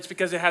counterfeit. It's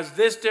because it has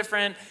this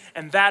different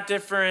and that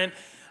different.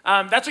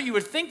 That's what you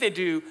would think they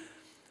do.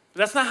 But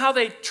that's not how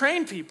they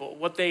train people.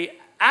 What they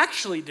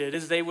actually did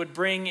is they would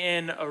bring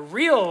in a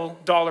real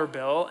dollar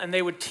bill and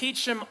they would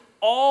teach them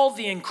all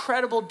the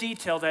incredible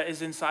detail that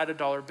is inside a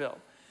dollar bill.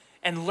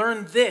 And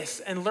learn this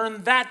and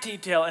learn that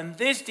detail and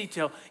this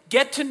detail.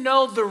 Get to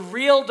know the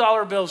real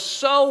dollar bill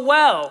so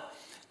well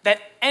that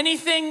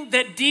anything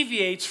that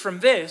deviates from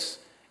this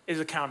is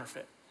a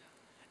counterfeit.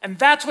 And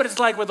that's what it's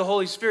like with the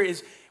Holy Spirit,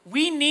 is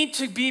we need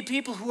to be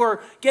people who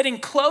are getting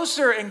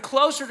closer and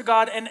closer to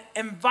God and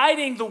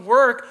inviting the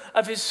work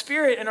of his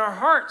Spirit in our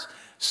hearts.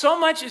 So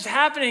much is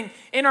happening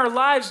in our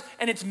lives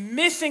and it's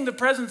missing the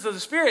presence of the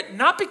Spirit,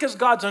 not because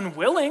God's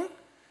unwilling,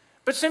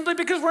 but simply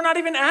because we're not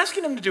even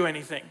asking him to do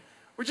anything.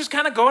 We're just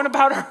kind of going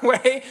about our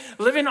way,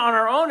 living on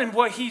our own. And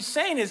what he's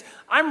saying is,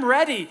 I'm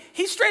ready.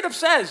 He straight up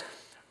says,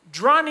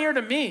 draw near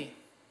to me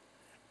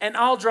and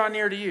I'll draw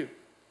near to you.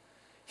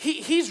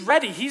 He's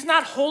ready. He's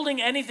not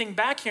holding anything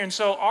back here. And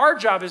so our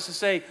job is to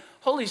say,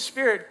 Holy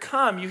Spirit,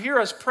 come. You hear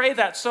us pray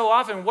that so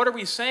often. What are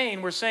we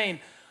saying? We're saying,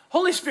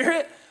 Holy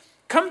Spirit,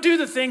 come do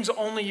the things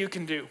only you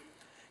can do.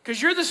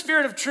 Because you're the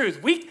spirit of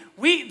truth.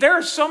 There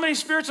are so many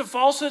spirits of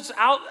falsehoods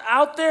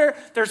out there.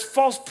 There's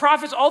false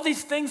prophets, all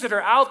these things that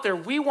are out there.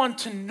 We want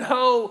to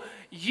know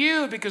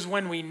you, because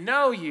when we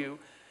know you,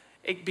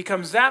 it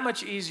becomes that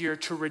much easier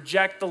to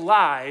reject the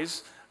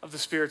lies of the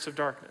spirits of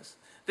darkness.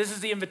 This is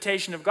the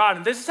invitation of God.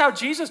 And this is how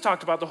Jesus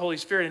talked about the Holy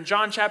Spirit. In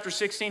John chapter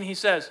 16, he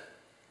says,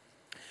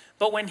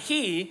 but when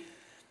he,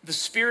 the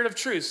Spirit of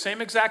truth, same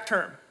exact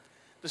term,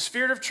 the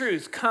Spirit of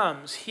truth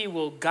comes, he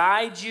will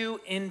guide you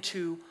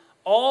into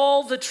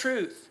all the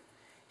truth.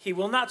 He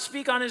will not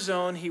speak on his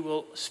own. He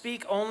will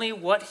speak only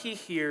what he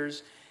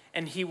hears,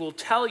 and he will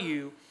tell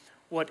you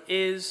what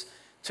is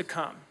to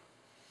come.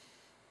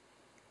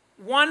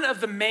 One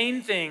of the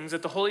main things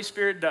that the Holy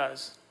Spirit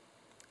does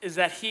is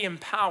that he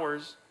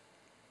empowers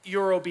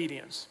your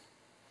obedience.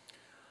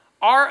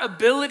 Our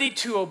ability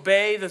to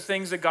obey the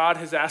things that God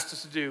has asked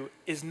us to do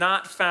is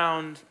not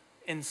found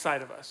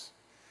inside of us.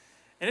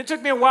 And it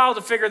took me a while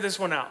to figure this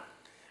one out,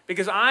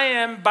 because I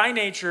am by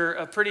nature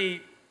a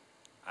pretty,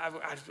 I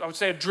would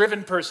say, a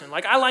driven person.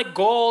 Like, I like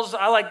goals.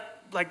 I like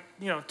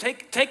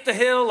take the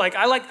hill. Like,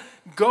 I like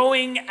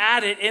going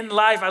at it in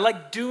life. I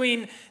like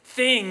doing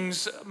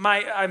things.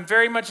 I'm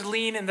very much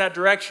lean in that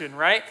direction,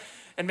 right?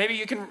 And maybe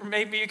you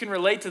can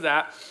relate to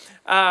that.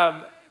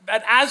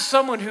 But as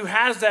someone who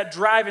has that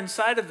drive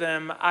inside of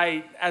them,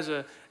 as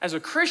a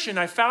Christian,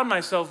 I found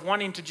myself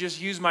wanting to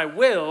just use my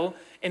will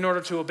in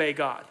order to obey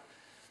God.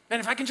 Man,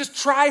 if I can just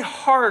try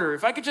harder,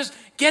 if I could just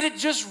get it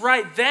just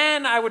right,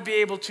 then I would be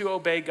able to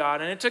obey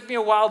God. And it took me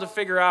a while to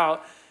figure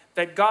out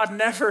that God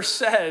never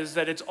says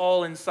that it's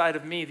all inside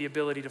of me, the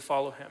ability to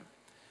follow him.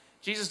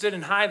 Jesus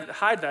didn't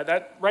hide that.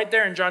 That right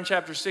there in John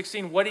chapter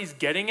 16, what he's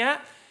getting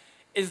at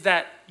is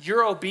that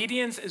your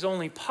obedience is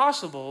only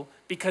possible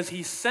because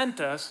he sent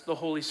us the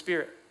Holy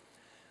Spirit.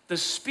 The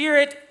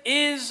Spirit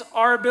is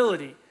our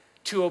ability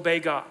to obey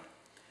God.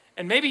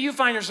 And maybe you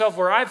find yourself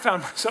where I've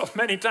found myself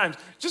many times,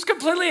 just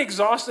completely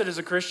exhausted as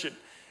a Christian,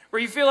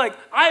 where you feel like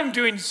I am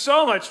doing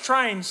so much,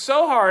 trying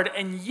so hard,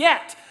 and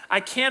yet I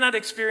cannot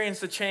experience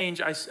the change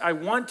I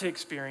want to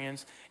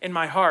experience in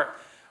my heart.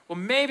 Well,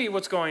 maybe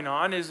what's going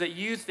on is that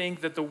you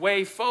think that the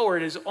way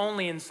forward is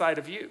only inside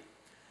of you.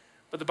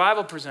 But the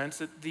Bible presents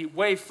that the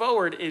way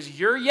forward is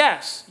your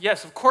yes.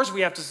 Yes, of course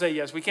we have to say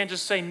yes. We can't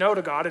just say no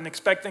to God and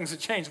expect things to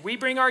change. We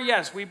bring our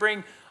yes. We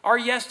bring our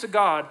yes to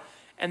God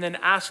and then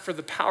ask for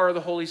the power of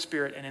the Holy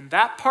Spirit. And in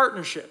that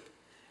partnership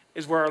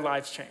is where our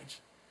lives change.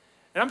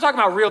 And I'm talking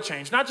about real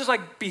change, not just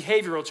like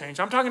behavioral change.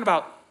 I'm talking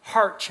about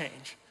heart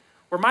change,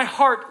 where my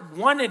heart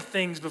wanted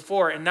things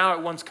before and now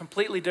it wants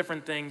completely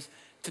different things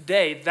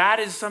today. That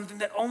is something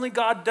that only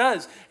God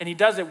does. And he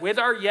does it with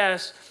our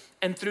yes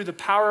and through the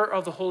power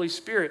of the Holy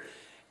Spirit.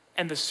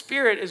 And the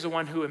Spirit is the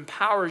one who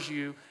empowers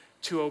you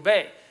to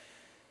obey.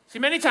 See,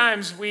 many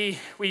times we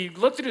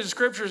look through the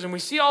scriptures and we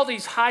see all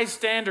these high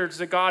standards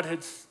that God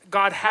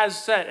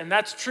has set, and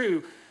that's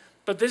true.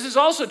 But this is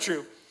also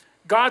true.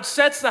 God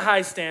sets the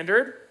high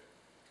standard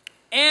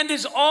and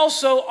is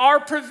also our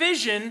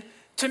provision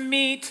to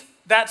meet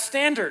that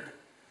standard.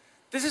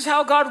 This is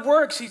how God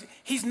works.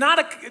 He's not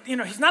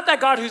that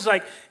God who's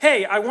like,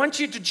 hey, I want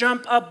you to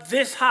jump up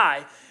this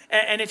high.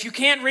 And if you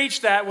can't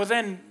reach that, well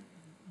then,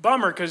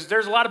 bummer, because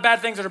there's a lot of bad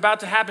things that are about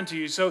to happen to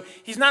you. So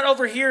he's not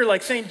over here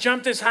like saying,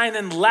 jump this high and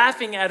then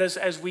laughing at us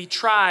as we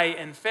try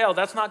and fail.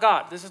 That's not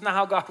God. This is not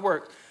how God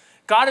works.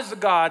 God is the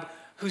God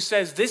who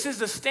says, this is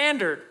the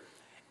standard,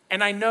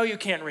 and I know you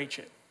can't reach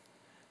it.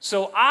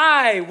 So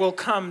I will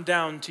come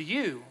down to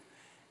you,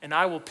 and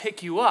I will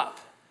pick you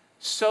up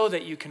so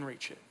that you can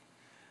reach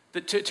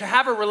it. To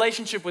have a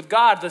relationship with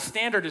God, the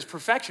standard is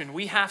perfection.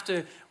 We have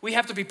to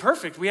be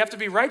perfect. We have to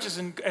be righteous.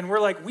 And we're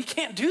like, we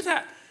can't do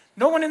that.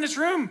 No one in this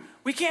room,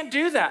 we can't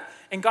do that.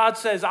 And God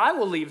says, I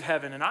will leave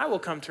heaven and I will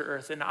come to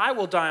earth and I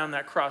will die on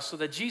that cross so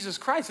that Jesus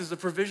Christ is the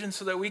provision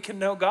so that we can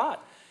know God.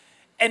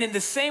 And in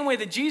the same way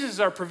that Jesus is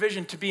our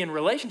provision to be in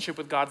relationship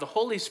with God, the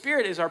Holy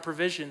Spirit is our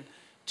provision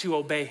to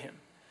obey him.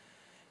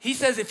 He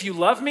says, if you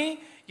love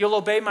me, you'll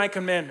obey my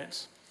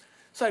commandments.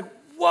 It's like,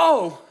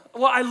 whoa.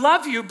 Well, I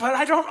love you, but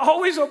I don't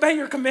always obey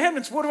your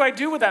commandments. What do I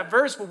do with that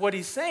verse? But what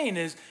he's saying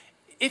is,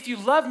 if you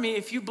love me,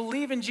 if you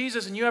believe in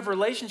Jesus and you have a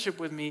relationship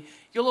with me,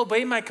 you'll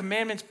obey my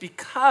commandments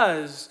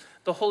because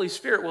the Holy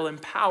Spirit will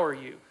empower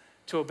you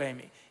to obey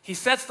me. He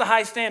sets the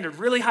high standard,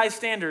 really high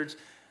standards,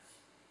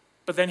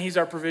 but then he's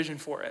our provision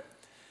for it.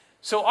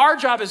 So our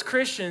job as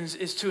Christians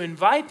is to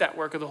invite that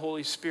work of the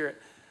Holy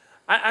Spirit.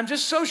 I'm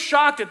just so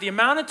shocked at the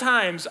amount of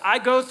times I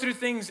go through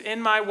things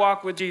in my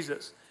walk with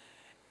Jesus,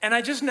 and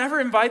I just never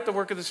invite the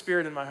work of the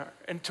Spirit in my heart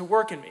and to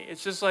work in me.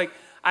 It's just like,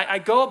 I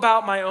go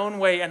about my own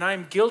way, and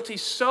I'm guilty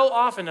so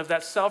often of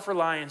that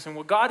self-reliance. And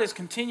what God is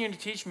continuing to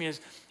teach me is,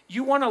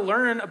 you want to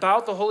learn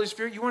about the Holy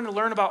Spirit, you want to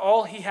learn about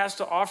all he has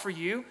to offer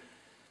you,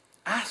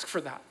 ask for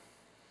that.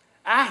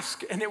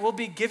 Ask, and it will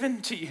be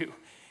given to you.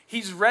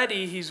 He's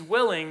ready, he's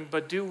willing,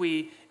 but do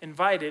we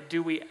invite it?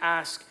 Do we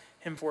ask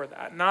him for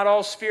that? Not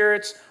all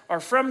spirits are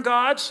from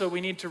God, so we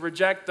need to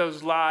reject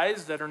those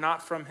lies that are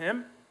not from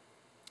him.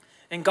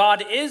 And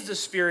God is the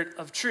Spirit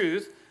of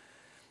truth,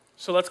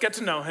 so let's get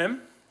to know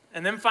him.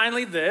 And then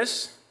finally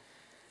this,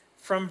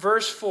 from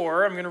verse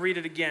 4, I'm going to read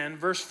it again.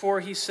 Verse 4,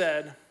 he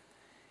said,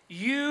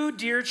 "You,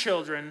 dear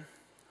children,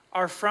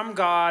 are from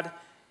God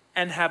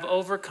and have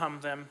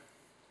overcome them,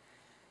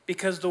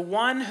 because the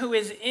one who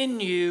is in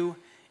you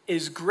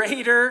is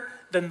greater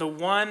than the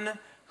one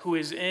who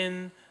is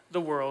in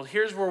the world."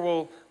 Here's where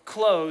we'll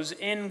close.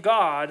 In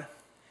God,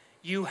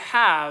 you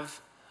have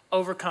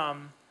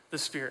overcome the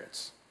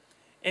spirits.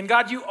 In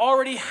God, you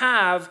already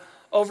have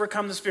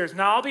overcome the spirits.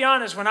 Now, I'll be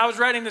honest, when I was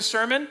writing this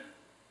sermon,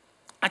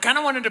 I kind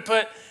of wanted to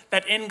put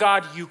that in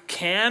God you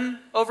can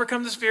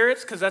overcome the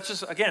spirits, because that's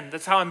just, again,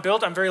 that's how I'm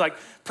built. I'm very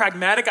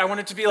pragmatic. I want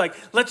it to be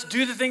let's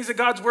do the things that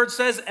God's word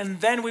says, and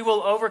then we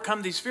will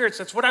overcome these spirits.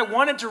 That's what I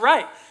wanted to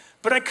write,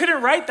 but I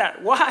couldn't write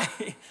that. Why?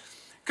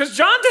 Because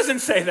John doesn't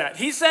say that.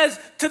 He says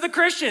to the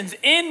Christians,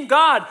 in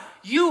God,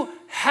 you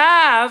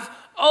have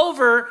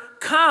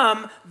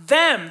overcome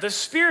them. The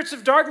spirits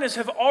of darkness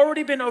have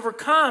already been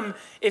overcome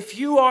if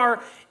you are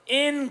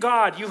in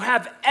God. You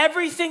have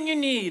everything you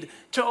need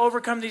to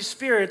overcome these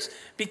spirits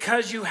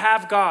because you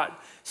have God.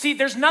 See,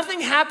 there's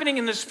nothing happening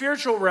in the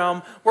spiritual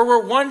realm where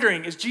we're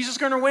wondering, is Jesus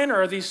going to win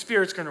or are these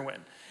spirits going to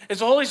win? Is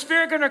the Holy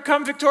Spirit going to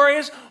come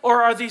victorious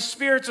or are these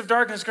spirits of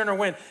darkness going to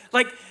win?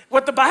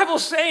 What the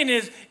Bible's saying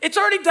is, it's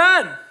already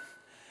done.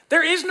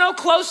 There is no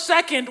close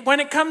second when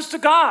it comes to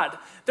God.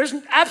 There's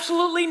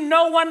absolutely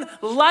no one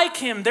like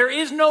him. There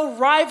is no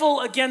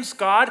rival against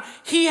God.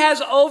 He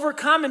has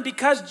overcome, and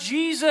because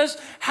Jesus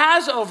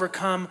has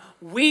overcome,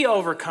 we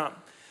overcome.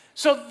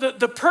 So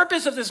the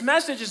purpose of this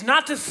message is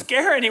not to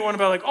scare anyone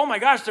about oh my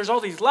gosh, there's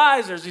all these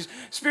lies, there's these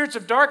spirits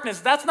of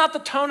darkness. That's not the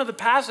tone of the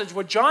passage.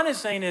 What John is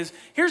saying is,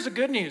 here's the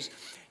good news.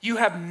 You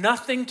have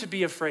nothing to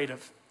be afraid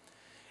of.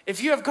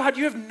 If you have God,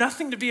 you have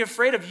nothing to be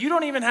afraid of. You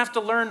don't even have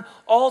to learn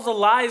all the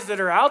lies that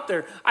are out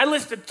there. I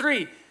listed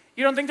 3.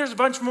 You don't think there's a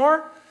bunch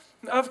more?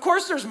 Of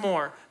course there's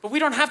more, but we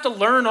don't have to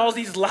learn all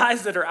these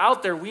lies that are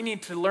out there. We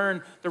need to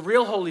learn the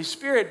real Holy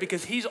Spirit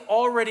because he's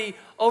already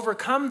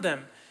overcome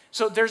them.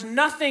 So there's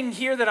nothing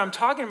here that I'm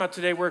talking about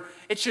today where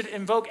it should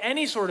invoke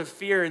any sort of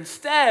fear.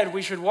 Instead,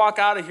 we should walk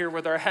out of here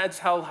with our heads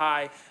held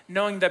high,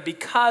 knowing that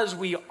because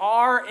we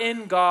are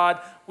in God,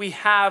 we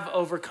have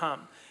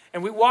overcome.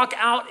 And we walk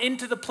out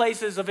into the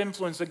places of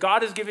influence that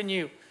God has given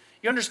you.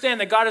 You understand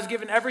that God has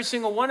given every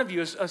single one of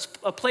you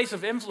a place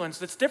of influence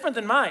that's different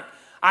than mine.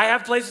 I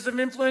have places of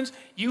influence,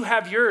 you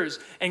have yours.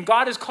 And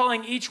God is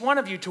calling each one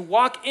of you to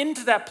walk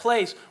into that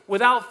place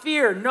without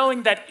fear,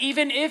 knowing that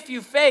even if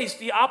you face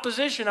the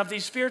opposition of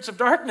these spirits of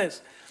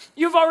darkness,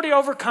 you've already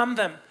overcome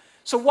them.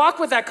 So walk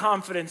with that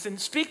confidence and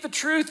speak the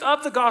truth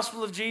of the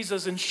gospel of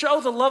Jesus and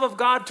show the love of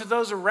God to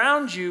those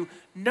around you,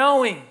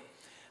 knowing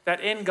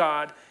that in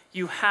God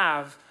you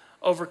have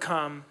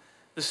overcome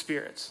the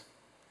spirits.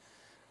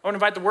 I want to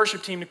invite the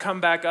worship team to come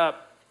back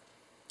up.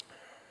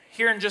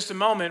 Here in just a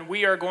moment,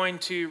 we are going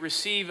to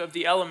receive of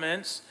the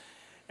elements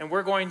and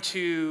we're going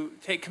to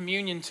take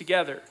communion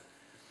together.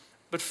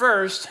 But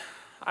first,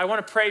 I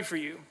want to pray for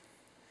you.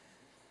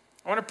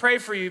 I want to pray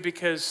for you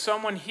because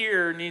someone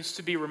here needs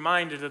to be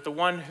reminded that the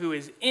one who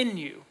is in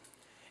you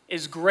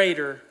is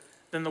greater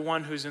than the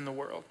one who's in the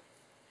world.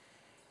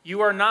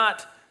 You are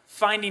not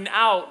finding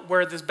out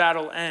where this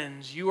battle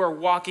ends. You are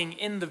walking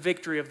in the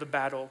victory of the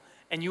battle,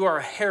 and you are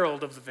a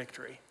herald of the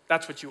victory.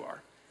 That's what you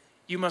are.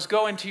 You must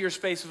go into your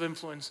space of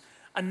influence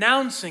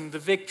announcing the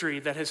victory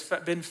that has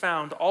been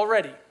found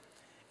already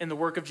in the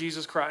work of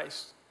Jesus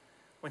Christ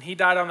when he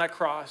died on that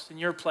cross in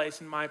your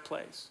place and my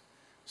place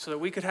so that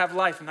we could have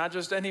life, and not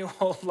just any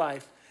old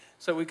life,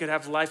 so we could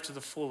have life to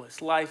the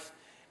fullest, life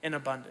in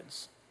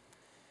abundance.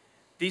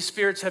 These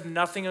spirits have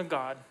nothing of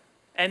God.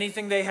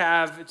 Anything they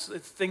have, it's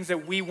things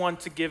that we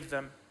want to give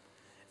them.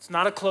 It's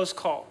not a close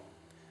call.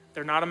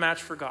 They're not a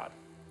match for God.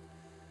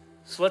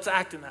 So let's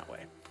act in that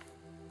way.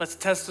 Let's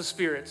test the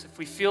spirits. If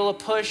we feel a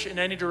push in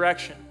any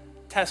direction,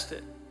 test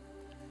it.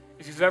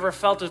 If you've ever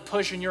felt a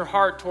push in your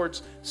heart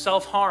towards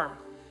self-harm,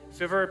 if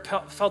you've ever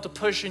felt a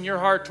push in your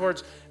heart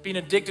towards being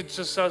addicted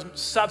to some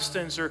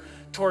substance or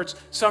towards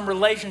some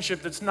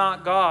relationship that's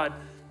not God,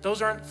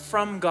 those aren't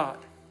from God.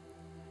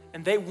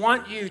 And they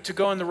want you to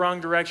go in the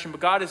wrong direction, but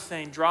God is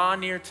saying, draw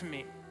near to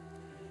me,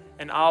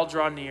 and I'll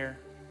draw near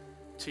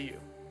to you.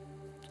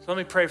 So let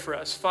me pray for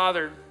us.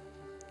 Father,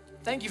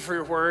 thank you for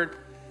your word.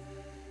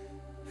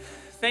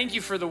 Thank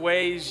you for the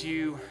ways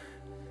you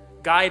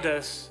guide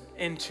us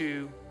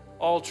into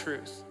all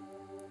truth.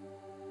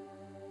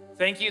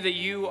 Thank you that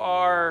you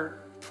are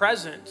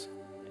present.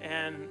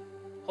 And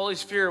Holy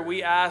Spirit,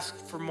 we ask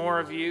for more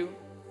of you.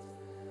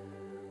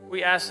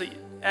 We ask that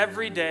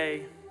every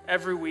day,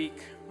 every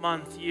week,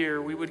 month, year,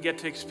 we would get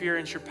to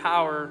experience your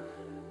power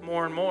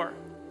more and more.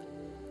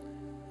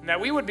 And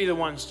that we would be the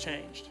ones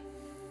changed.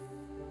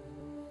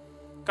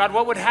 God,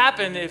 what would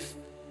happen if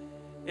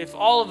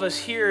all of us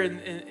here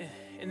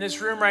in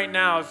this room right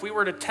now, if we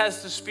were to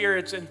test the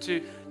spirits and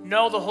to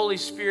know the Holy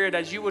Spirit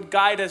as you would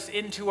guide us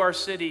into our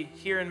city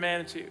here in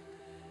Manitou?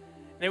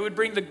 And it would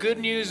bring the good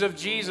news of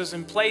Jesus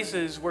in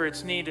places where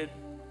it's needed.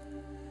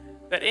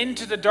 That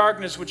into the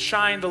darkness would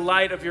shine the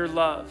light of your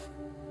love.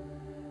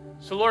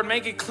 So Lord,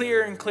 make it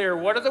clear and clear.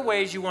 What are the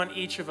ways you want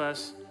each of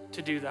us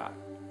to do that?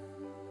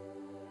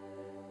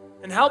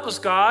 And help us,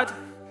 God.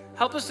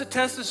 Help us to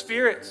test the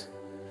spirits.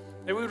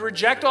 That we would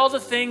reject all the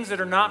things that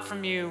are not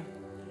from you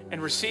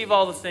and receive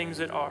all the things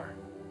that are.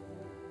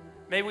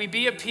 May we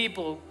be a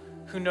people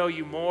who know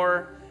you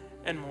more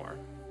and more.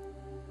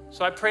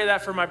 So I pray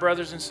that for my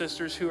brothers and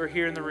sisters who are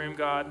here in the room,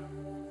 God.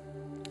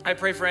 I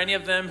pray for any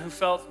of them who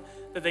felt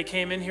that they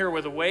came in here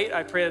with a weight.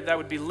 I pray that that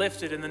would be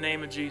lifted in the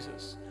name of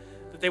Jesus.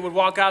 That they would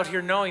walk out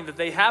here knowing that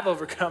they have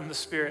overcome the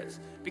spirits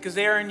because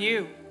they are in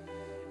you.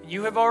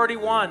 You have already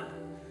won.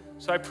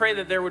 So I pray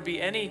that there wouldn't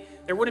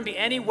be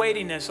any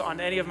weightiness on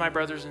any of my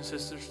brothers and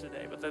sisters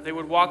today, but that they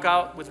would walk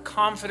out with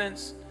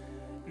confidence,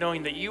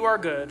 knowing that you are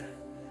good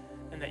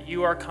and that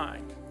you are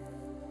kind.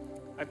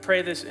 I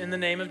pray this in the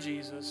name of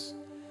Jesus.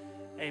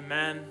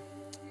 Amen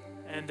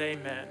and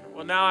amen.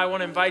 Well, now I want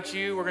to invite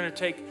you. We're going to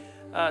take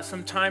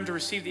some time to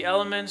receive the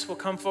elements. We'll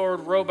come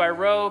forward row by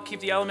row.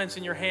 Keep the elements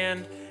in your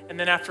hand. And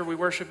then after we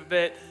worship a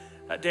bit,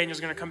 Daniel's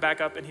going to come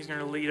back up and he's going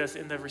to lead us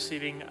in the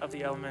receiving of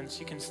the elements.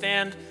 You can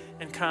stand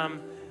and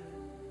come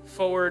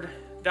forward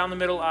down the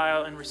middle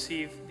aisle and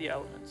receive the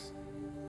elements.